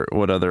other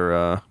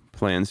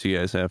plans you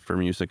guys have for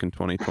music in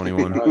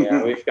 2021? Oh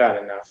yeah, we've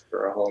got enough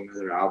for a whole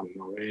nother album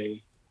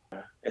already.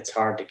 It's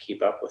hard to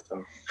keep up with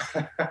them.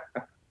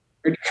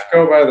 We just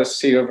go by the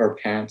seat of our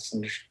pants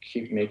and just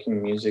keep making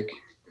music.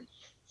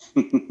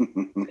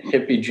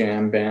 Hippie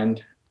jam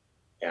band.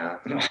 Yeah.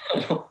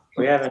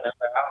 We have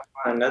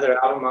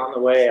another album on the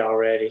way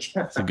already.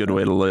 It's a good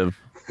way to live.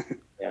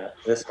 Yeah,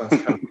 this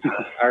one's coming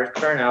out. Our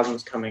current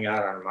album's coming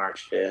out on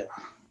March 5th.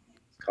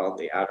 It's called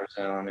The Outer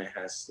Zone. It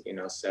has,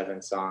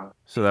 7 songs.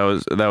 So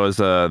that was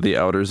The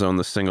Outer Zone.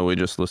 The single we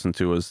just listened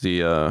to was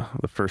the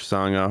first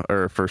song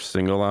or first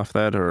single off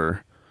that,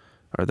 or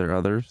are there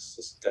others? It's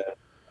just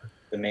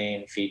the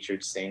main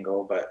featured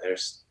single, but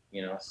there's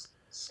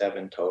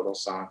 7 total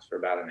songs for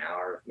about an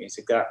hour of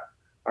music.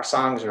 Our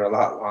songs are a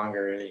lot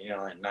longer,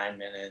 like 9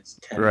 minutes,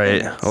 10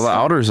 right. minutes. Well, The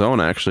Outer Zone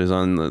actually is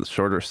on the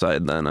shorter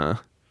side than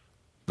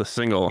the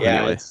single.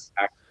 Yeah, anyway.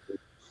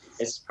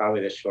 it's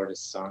probably the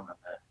shortest song on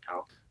that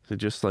album. So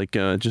just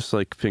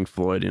like Pink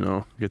Floyd,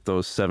 get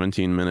those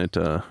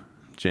 17-minute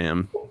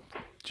jam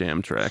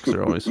tracks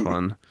are always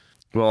fun.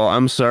 Well,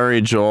 I'm sorry,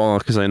 Joel,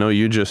 because I know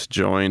you just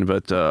joined,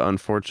 but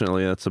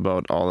unfortunately, that's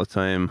about all the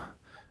time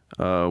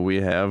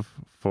we have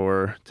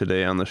for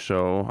today on the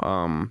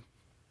show.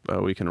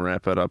 We can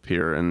wrap it up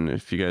here, and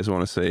if you guys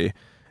want to say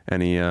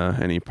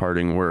any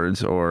parting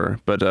words,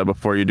 but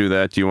before you do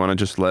that, do you want to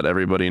just let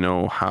everybody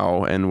know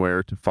how and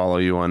where to follow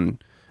you on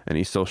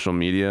any social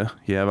media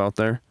you have out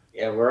there?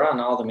 Yeah, we're on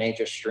all the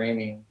major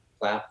streaming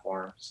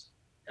platforms.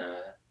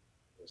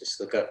 Just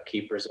look up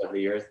Keepers of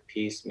the Earth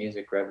Peace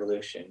Music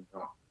Revolution.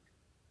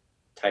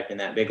 Type in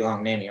that big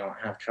long name, you won't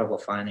have trouble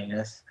finding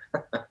us.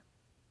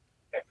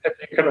 If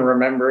you can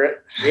remember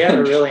it. We have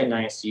a really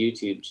nice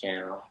YouTube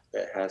channel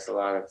that has a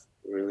lot of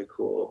really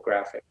cool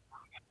graphics.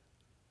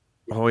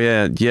 Oh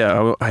yeah.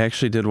 I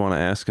actually did want to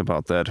ask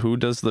about that. Who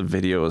does the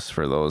videos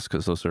for those?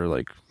 Because those are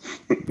like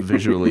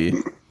visually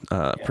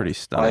pretty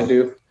stunning. I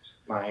do.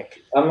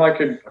 Mike. I'm like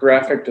a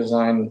graphic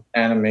design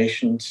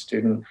animation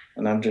student,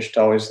 and I've just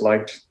always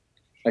liked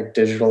like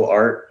digital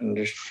art and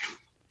just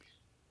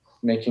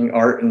making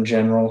art in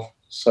general.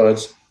 So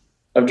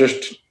I've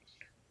just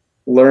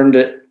learned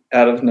it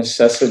out of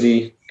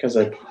necessity because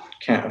I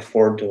can't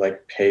afford to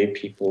like pay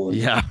people.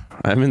 Yeah,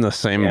 I'm in the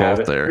same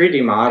boat there.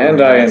 3D modeling,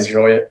 and I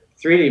enjoy it.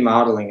 3D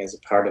modeling is a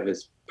part of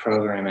his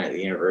program at the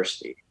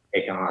university.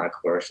 Taking a lot of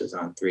courses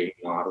on 3D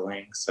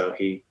modeling, so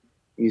he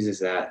uses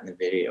that in the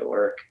video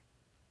work.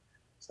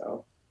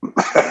 So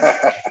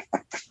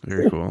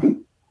very cool.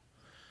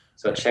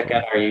 So check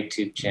out our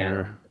YouTube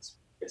channel.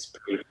 It's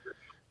pretty.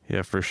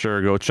 Yeah, for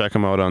sure. Go check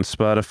them out on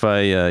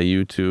Spotify,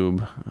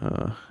 YouTube,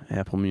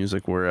 Apple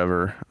Music,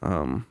 wherever.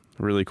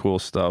 Really cool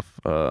stuff.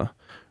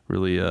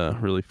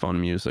 Really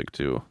fun music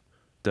too.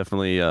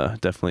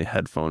 Definitely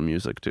headphone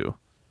music too.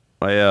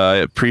 I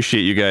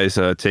appreciate you guys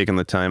taking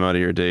the time out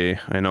of your day.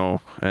 I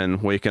know,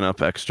 and waking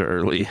up extra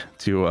early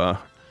to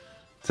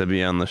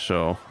be on the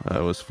show.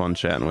 It was fun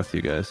chatting with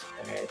you guys.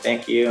 Okay,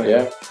 thank you.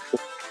 Yeah.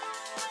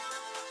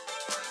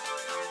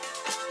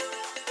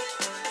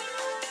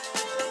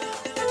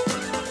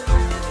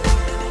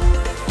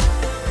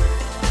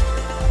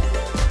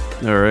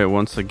 All right,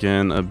 once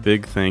again, a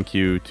big thank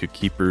you to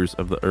Keepers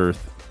of the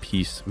Earth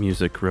Peace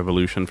Music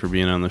Revolution, for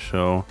being on the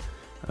show.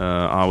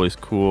 Always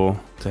cool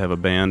to have a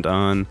band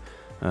on,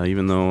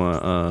 even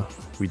though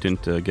we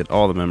didn't get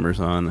all the members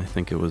on. I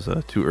think it was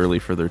too early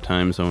for their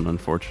time zone,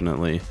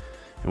 unfortunately.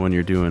 And when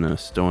you're doing a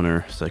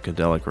stoner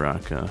psychedelic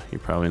rock, you're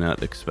probably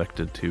not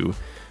expected to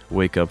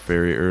wake up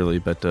very early.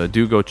 But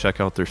do go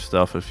check out their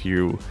stuff if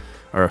you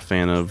are a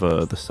fan of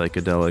the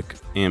psychedelic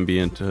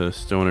ambient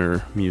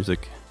stoner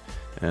music.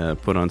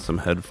 Put on some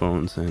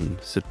headphones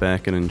and sit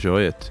back and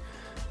enjoy it.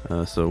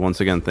 So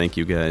once again, thank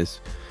you guys.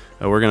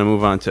 We're going to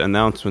move on to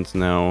announcements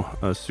now,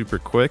 super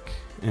quick,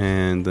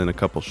 and then a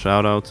couple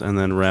shout outs, and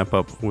then wrap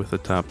up with the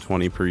top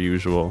 20 per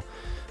usual.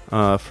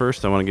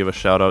 First, I want to give a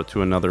shout out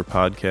to another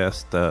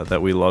podcast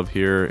that we love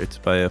here. It's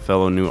by a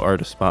fellow New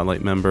Artist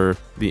Spotlight member,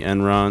 the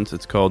Enrons.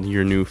 It's called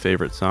Your New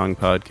Favorite Song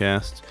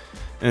Podcast,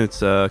 and it's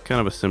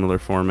kind of a similar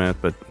format,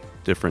 but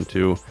different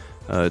too.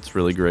 It's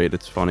really great.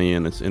 It's funny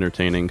and it's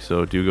entertaining,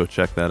 so do go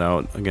check that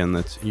out. Again,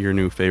 that's Your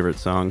New Favorite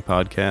Song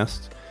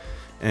Podcast.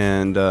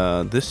 And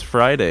this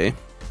Friday,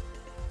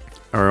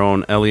 our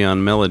own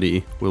Elion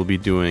Melody will be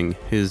doing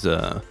his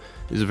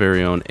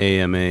very own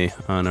AMA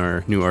on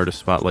our New Artist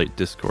Spotlight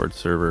Discord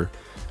server,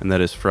 and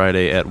that is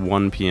Friday at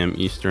 1 p.m.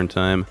 Eastern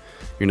Time.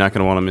 You're not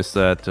going to want to miss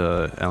that.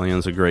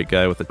 Elion's a great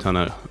guy with a ton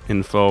of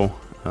info.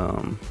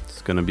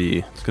 It's gonna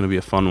be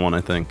a fun one,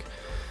 I think.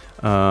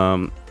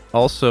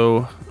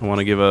 Also, I want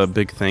to give a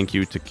big thank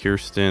you to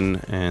Kirsten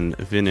and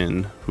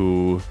Vinin,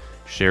 who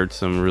shared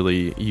some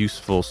really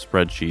useful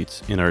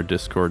spreadsheets in our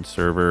Discord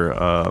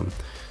server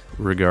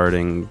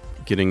regarding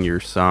getting your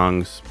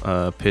songs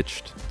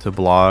pitched to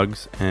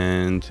blogs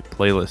and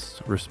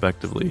playlists,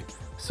 respectively.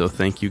 So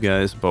thank you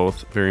guys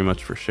both very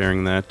much for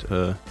sharing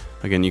that.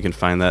 Again, you can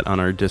find that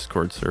on our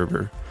Discord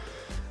server.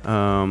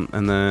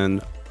 And then,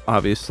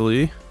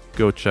 obviously,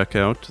 go check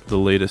out the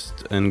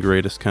latest and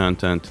greatest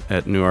content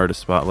at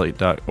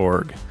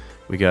newartistspotlight.org.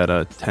 We got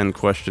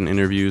 10-question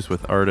interviews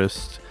with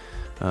artists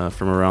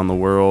from around the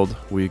world.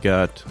 We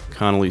got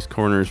Connolly's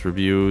Corners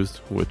reviews,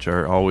 which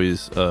are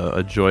always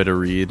a joy to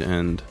read,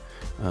 and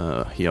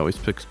he always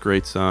picks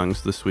great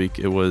songs. This week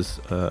it was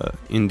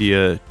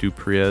India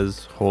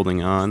Dupriez,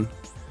 Holding On.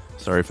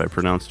 Sorry if I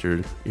pronounced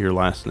your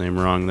last name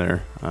wrong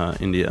there,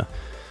 India.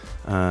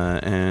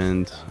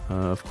 And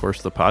of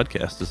course the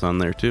podcast is on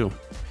there too.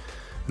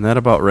 And that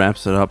about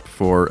wraps it up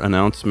for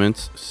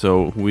announcements.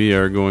 So we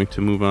are going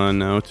to move on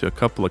now to a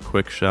couple of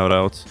quick shout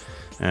outs.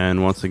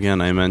 And once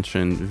again, I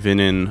mentioned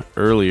Vinin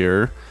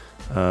earlier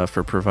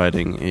for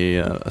providing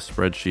a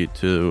spreadsheet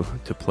to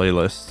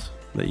playlists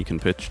that you can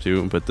pitch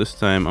to. But this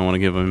time I want to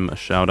give him a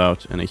shout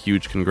out and a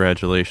huge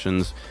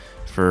congratulations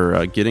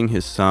for getting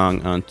his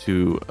song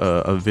onto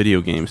a video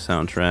game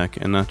soundtrack,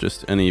 and not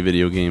just any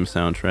video game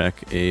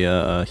soundtrack,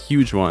 a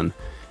huge one,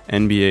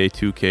 NBA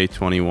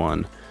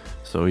 2K21.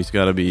 So he's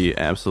got to be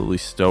absolutely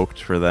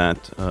stoked for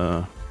that.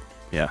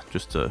 Yeah,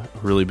 just a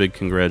really big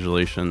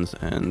congratulations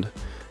and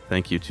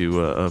thank you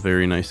to a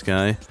very nice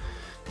guy.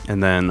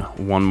 And then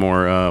one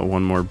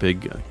more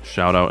big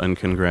shout out and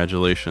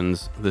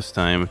congratulations, this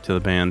time to the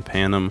band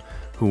Panem,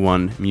 who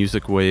won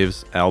Music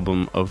Wave's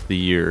Album of the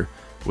Year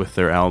with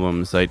their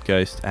album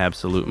Zeitgeist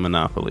Absolute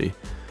Monopoly.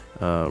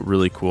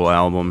 Really cool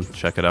album.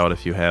 Check it out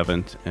if you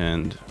haven't.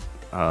 And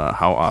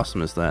how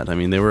awesome is that? I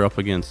mean, they were up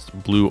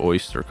against Blue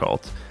Oyster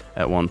Cult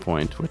at one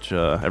point, which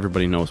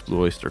everybody knows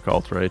Blue Oyster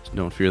Cult, right?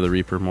 Don't Fear the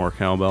Reaper, More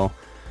Cowbell.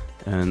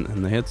 And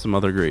they had some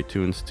other great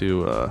tunes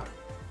too.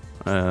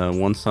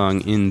 One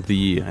song, In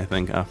Thee, I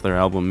think, off their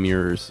album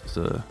Mirrors, is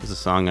a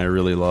song I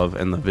really love,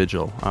 and The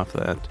Vigil off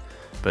that.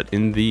 But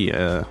In Thee,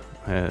 go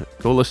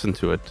listen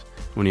to it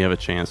when you have a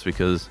chance,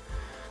 because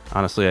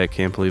honestly, I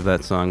can't believe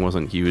that song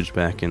wasn't huge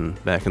back in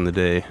the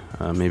day.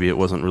 Maybe it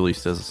wasn't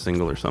released as a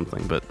single or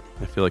something, but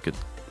I feel like it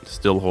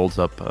still holds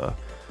up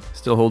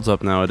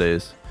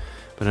nowadays.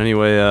 But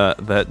anyway,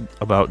 that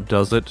about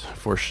does it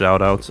for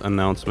shout-outs,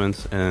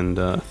 announcements, and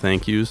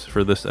thank yous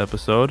for this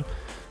episode.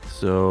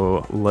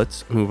 So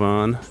let's move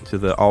on to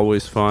the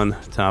always fun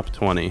top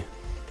 20.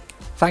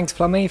 Thanks,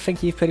 Plummy. I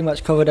think you've pretty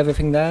much covered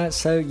everything there.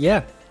 So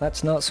yeah,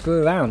 let's not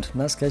screw around.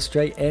 Let's go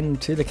straight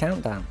into the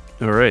countdown.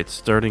 All right,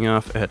 starting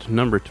off at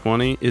number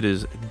 20, it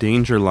is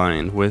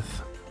Dangerline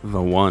with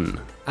The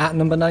One. At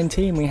number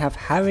 19, we have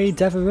Harry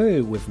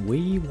Devereux with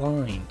We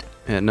Wind.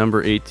 At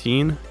number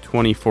 18,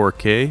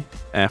 24K,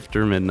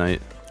 After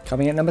Midnight.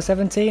 Coming at number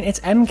 17,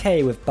 it's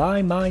MK with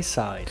By My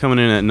Side. Coming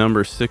in at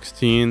number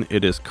 16,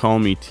 it is Call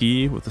Me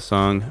T with the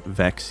song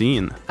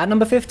Vaccine. At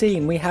number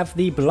 15, we have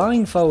The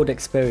Blindfold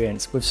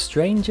Experience with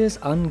Strangers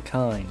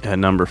Unkind. At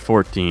number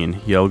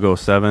 14, Yelgo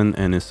 7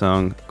 and his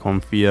song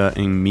Confia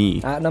en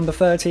Mi. At number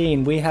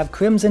 13, we have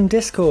Crimson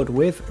Discord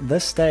with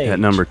The Stage. At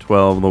number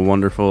 12, the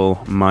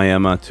wonderful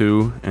Mayema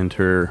 2 and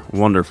her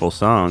wonderful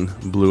song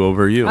Blue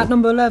Over You. At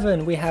number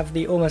 11, we have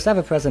the almost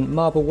ever-present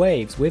Marble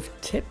Waves with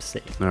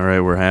Tipsy.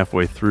 Alright, we're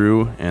halfway through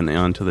and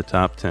on to the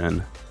top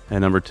 10. At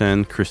number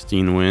 10,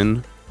 Christine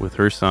Wynn with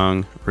her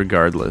song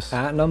Regardless.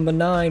 At number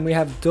 9, we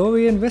have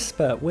Dorian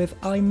Risper with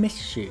I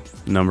Miss You.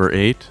 Number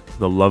 8,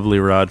 the lovely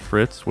Rod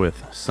Fritz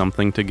with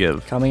Something to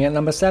Give. Coming at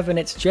number 7,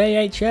 it's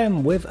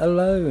JHM with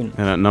Alone.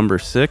 And at number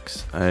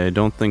 6, I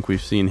don't think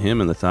we've seen him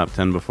in the top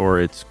 10 before,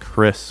 it's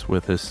Chris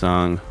with his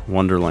song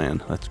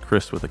Wonderland. That's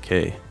Chris with a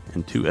K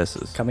and 2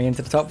 S's. Coming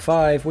into the top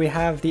 5, we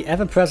have the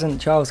ever-present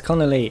Charles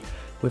Connolly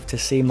with To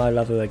See My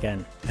Lover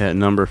Again. At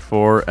number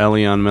 4,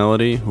 Elion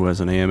Melody, who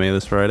has an AMA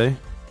this Friday,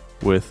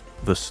 with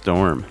The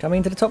Storm.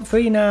 Coming to the top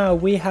 3 now,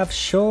 we have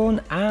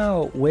Sean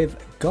Au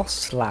with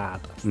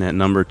Goslab. And at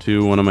number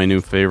 2, one of my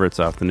new favorites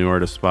off the New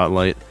Artist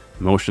Spotlight,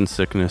 Motion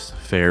Sickness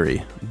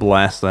Fairy.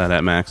 Blast that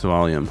at max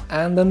volume.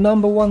 And the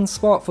number 1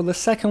 spot for the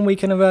second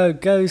week in a row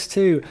goes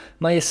to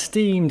my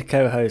esteemed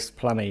co-host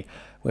Plummy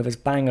with his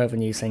bang-over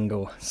new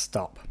single,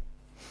 Stop.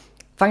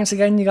 Thanks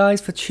again, you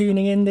guys, for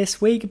tuning in this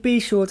week.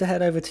 Be sure to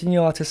head over to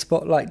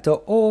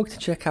newartistspotlight.org to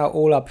check out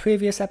all our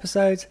previous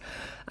episodes,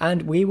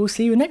 and we will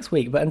see you next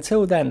week. But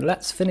until then,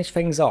 let's finish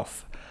things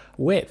off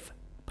with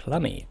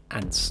Plummy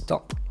and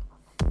Stop.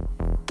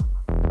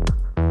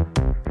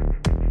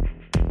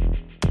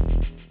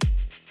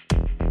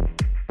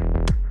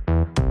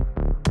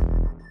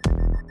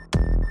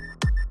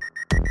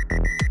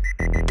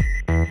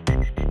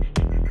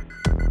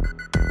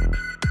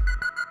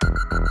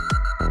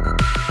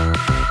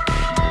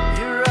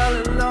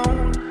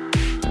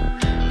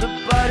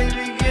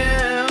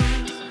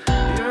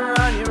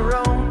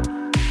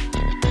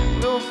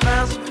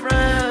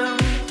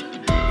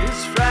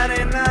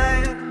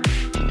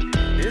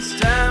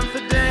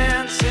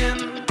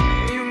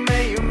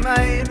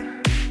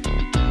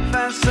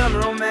 Some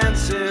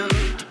romancing.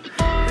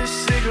 This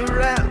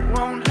cigarette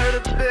won't hurt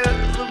a bit.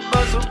 The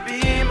buzz will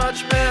be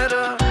much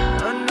better.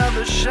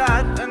 Another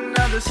shot,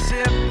 another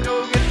sip.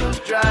 Go get those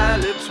dry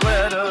lips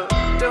wetter.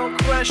 Don't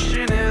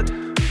question it.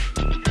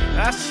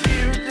 I see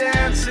you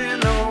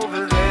dancing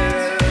over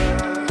there.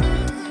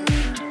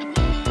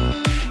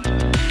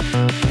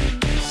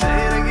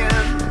 Say it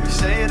again, you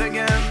say it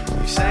again,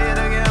 you say it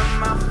again,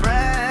 my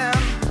friend.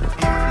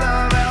 You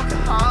love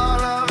alcohol,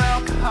 love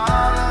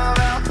alcohol, love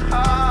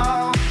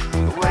alcohol. The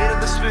weight of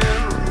the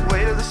spin, the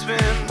weight of the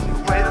spin, the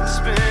weight of the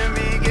spin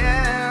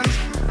begins.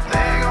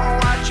 They gon'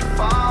 watch you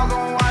fall,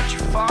 gon' watch you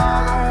fall,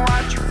 gon'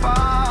 watch you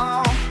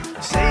fall.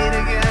 Say it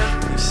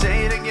again, you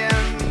say it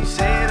again, you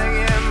say it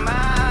again,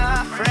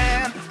 my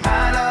friend.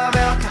 I love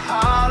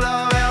alcohol,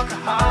 love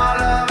alcohol,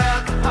 love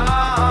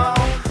alcohol.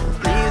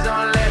 Please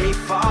don't let me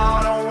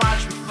fall, don't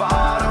watch me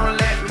fall, don't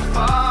let me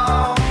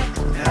fall.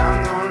 And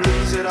I'm gonna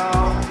lose it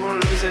all, gonna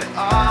lose it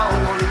all,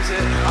 gonna lose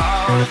it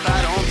all if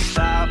I don't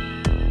stop.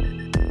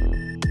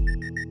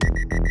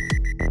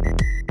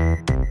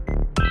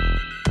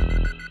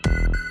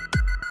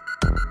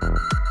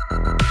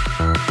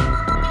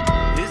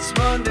 It's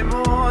Monday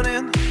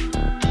morning,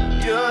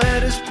 your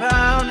head is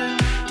pounding,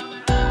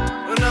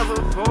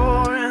 another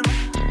pouring,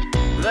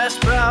 less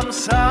problem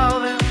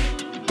solving.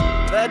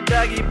 That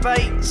doggy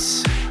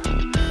bites,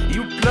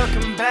 you pluck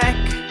 'em back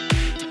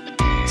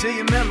till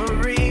your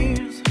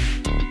memories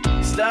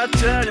start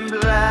turning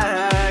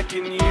black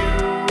and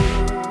you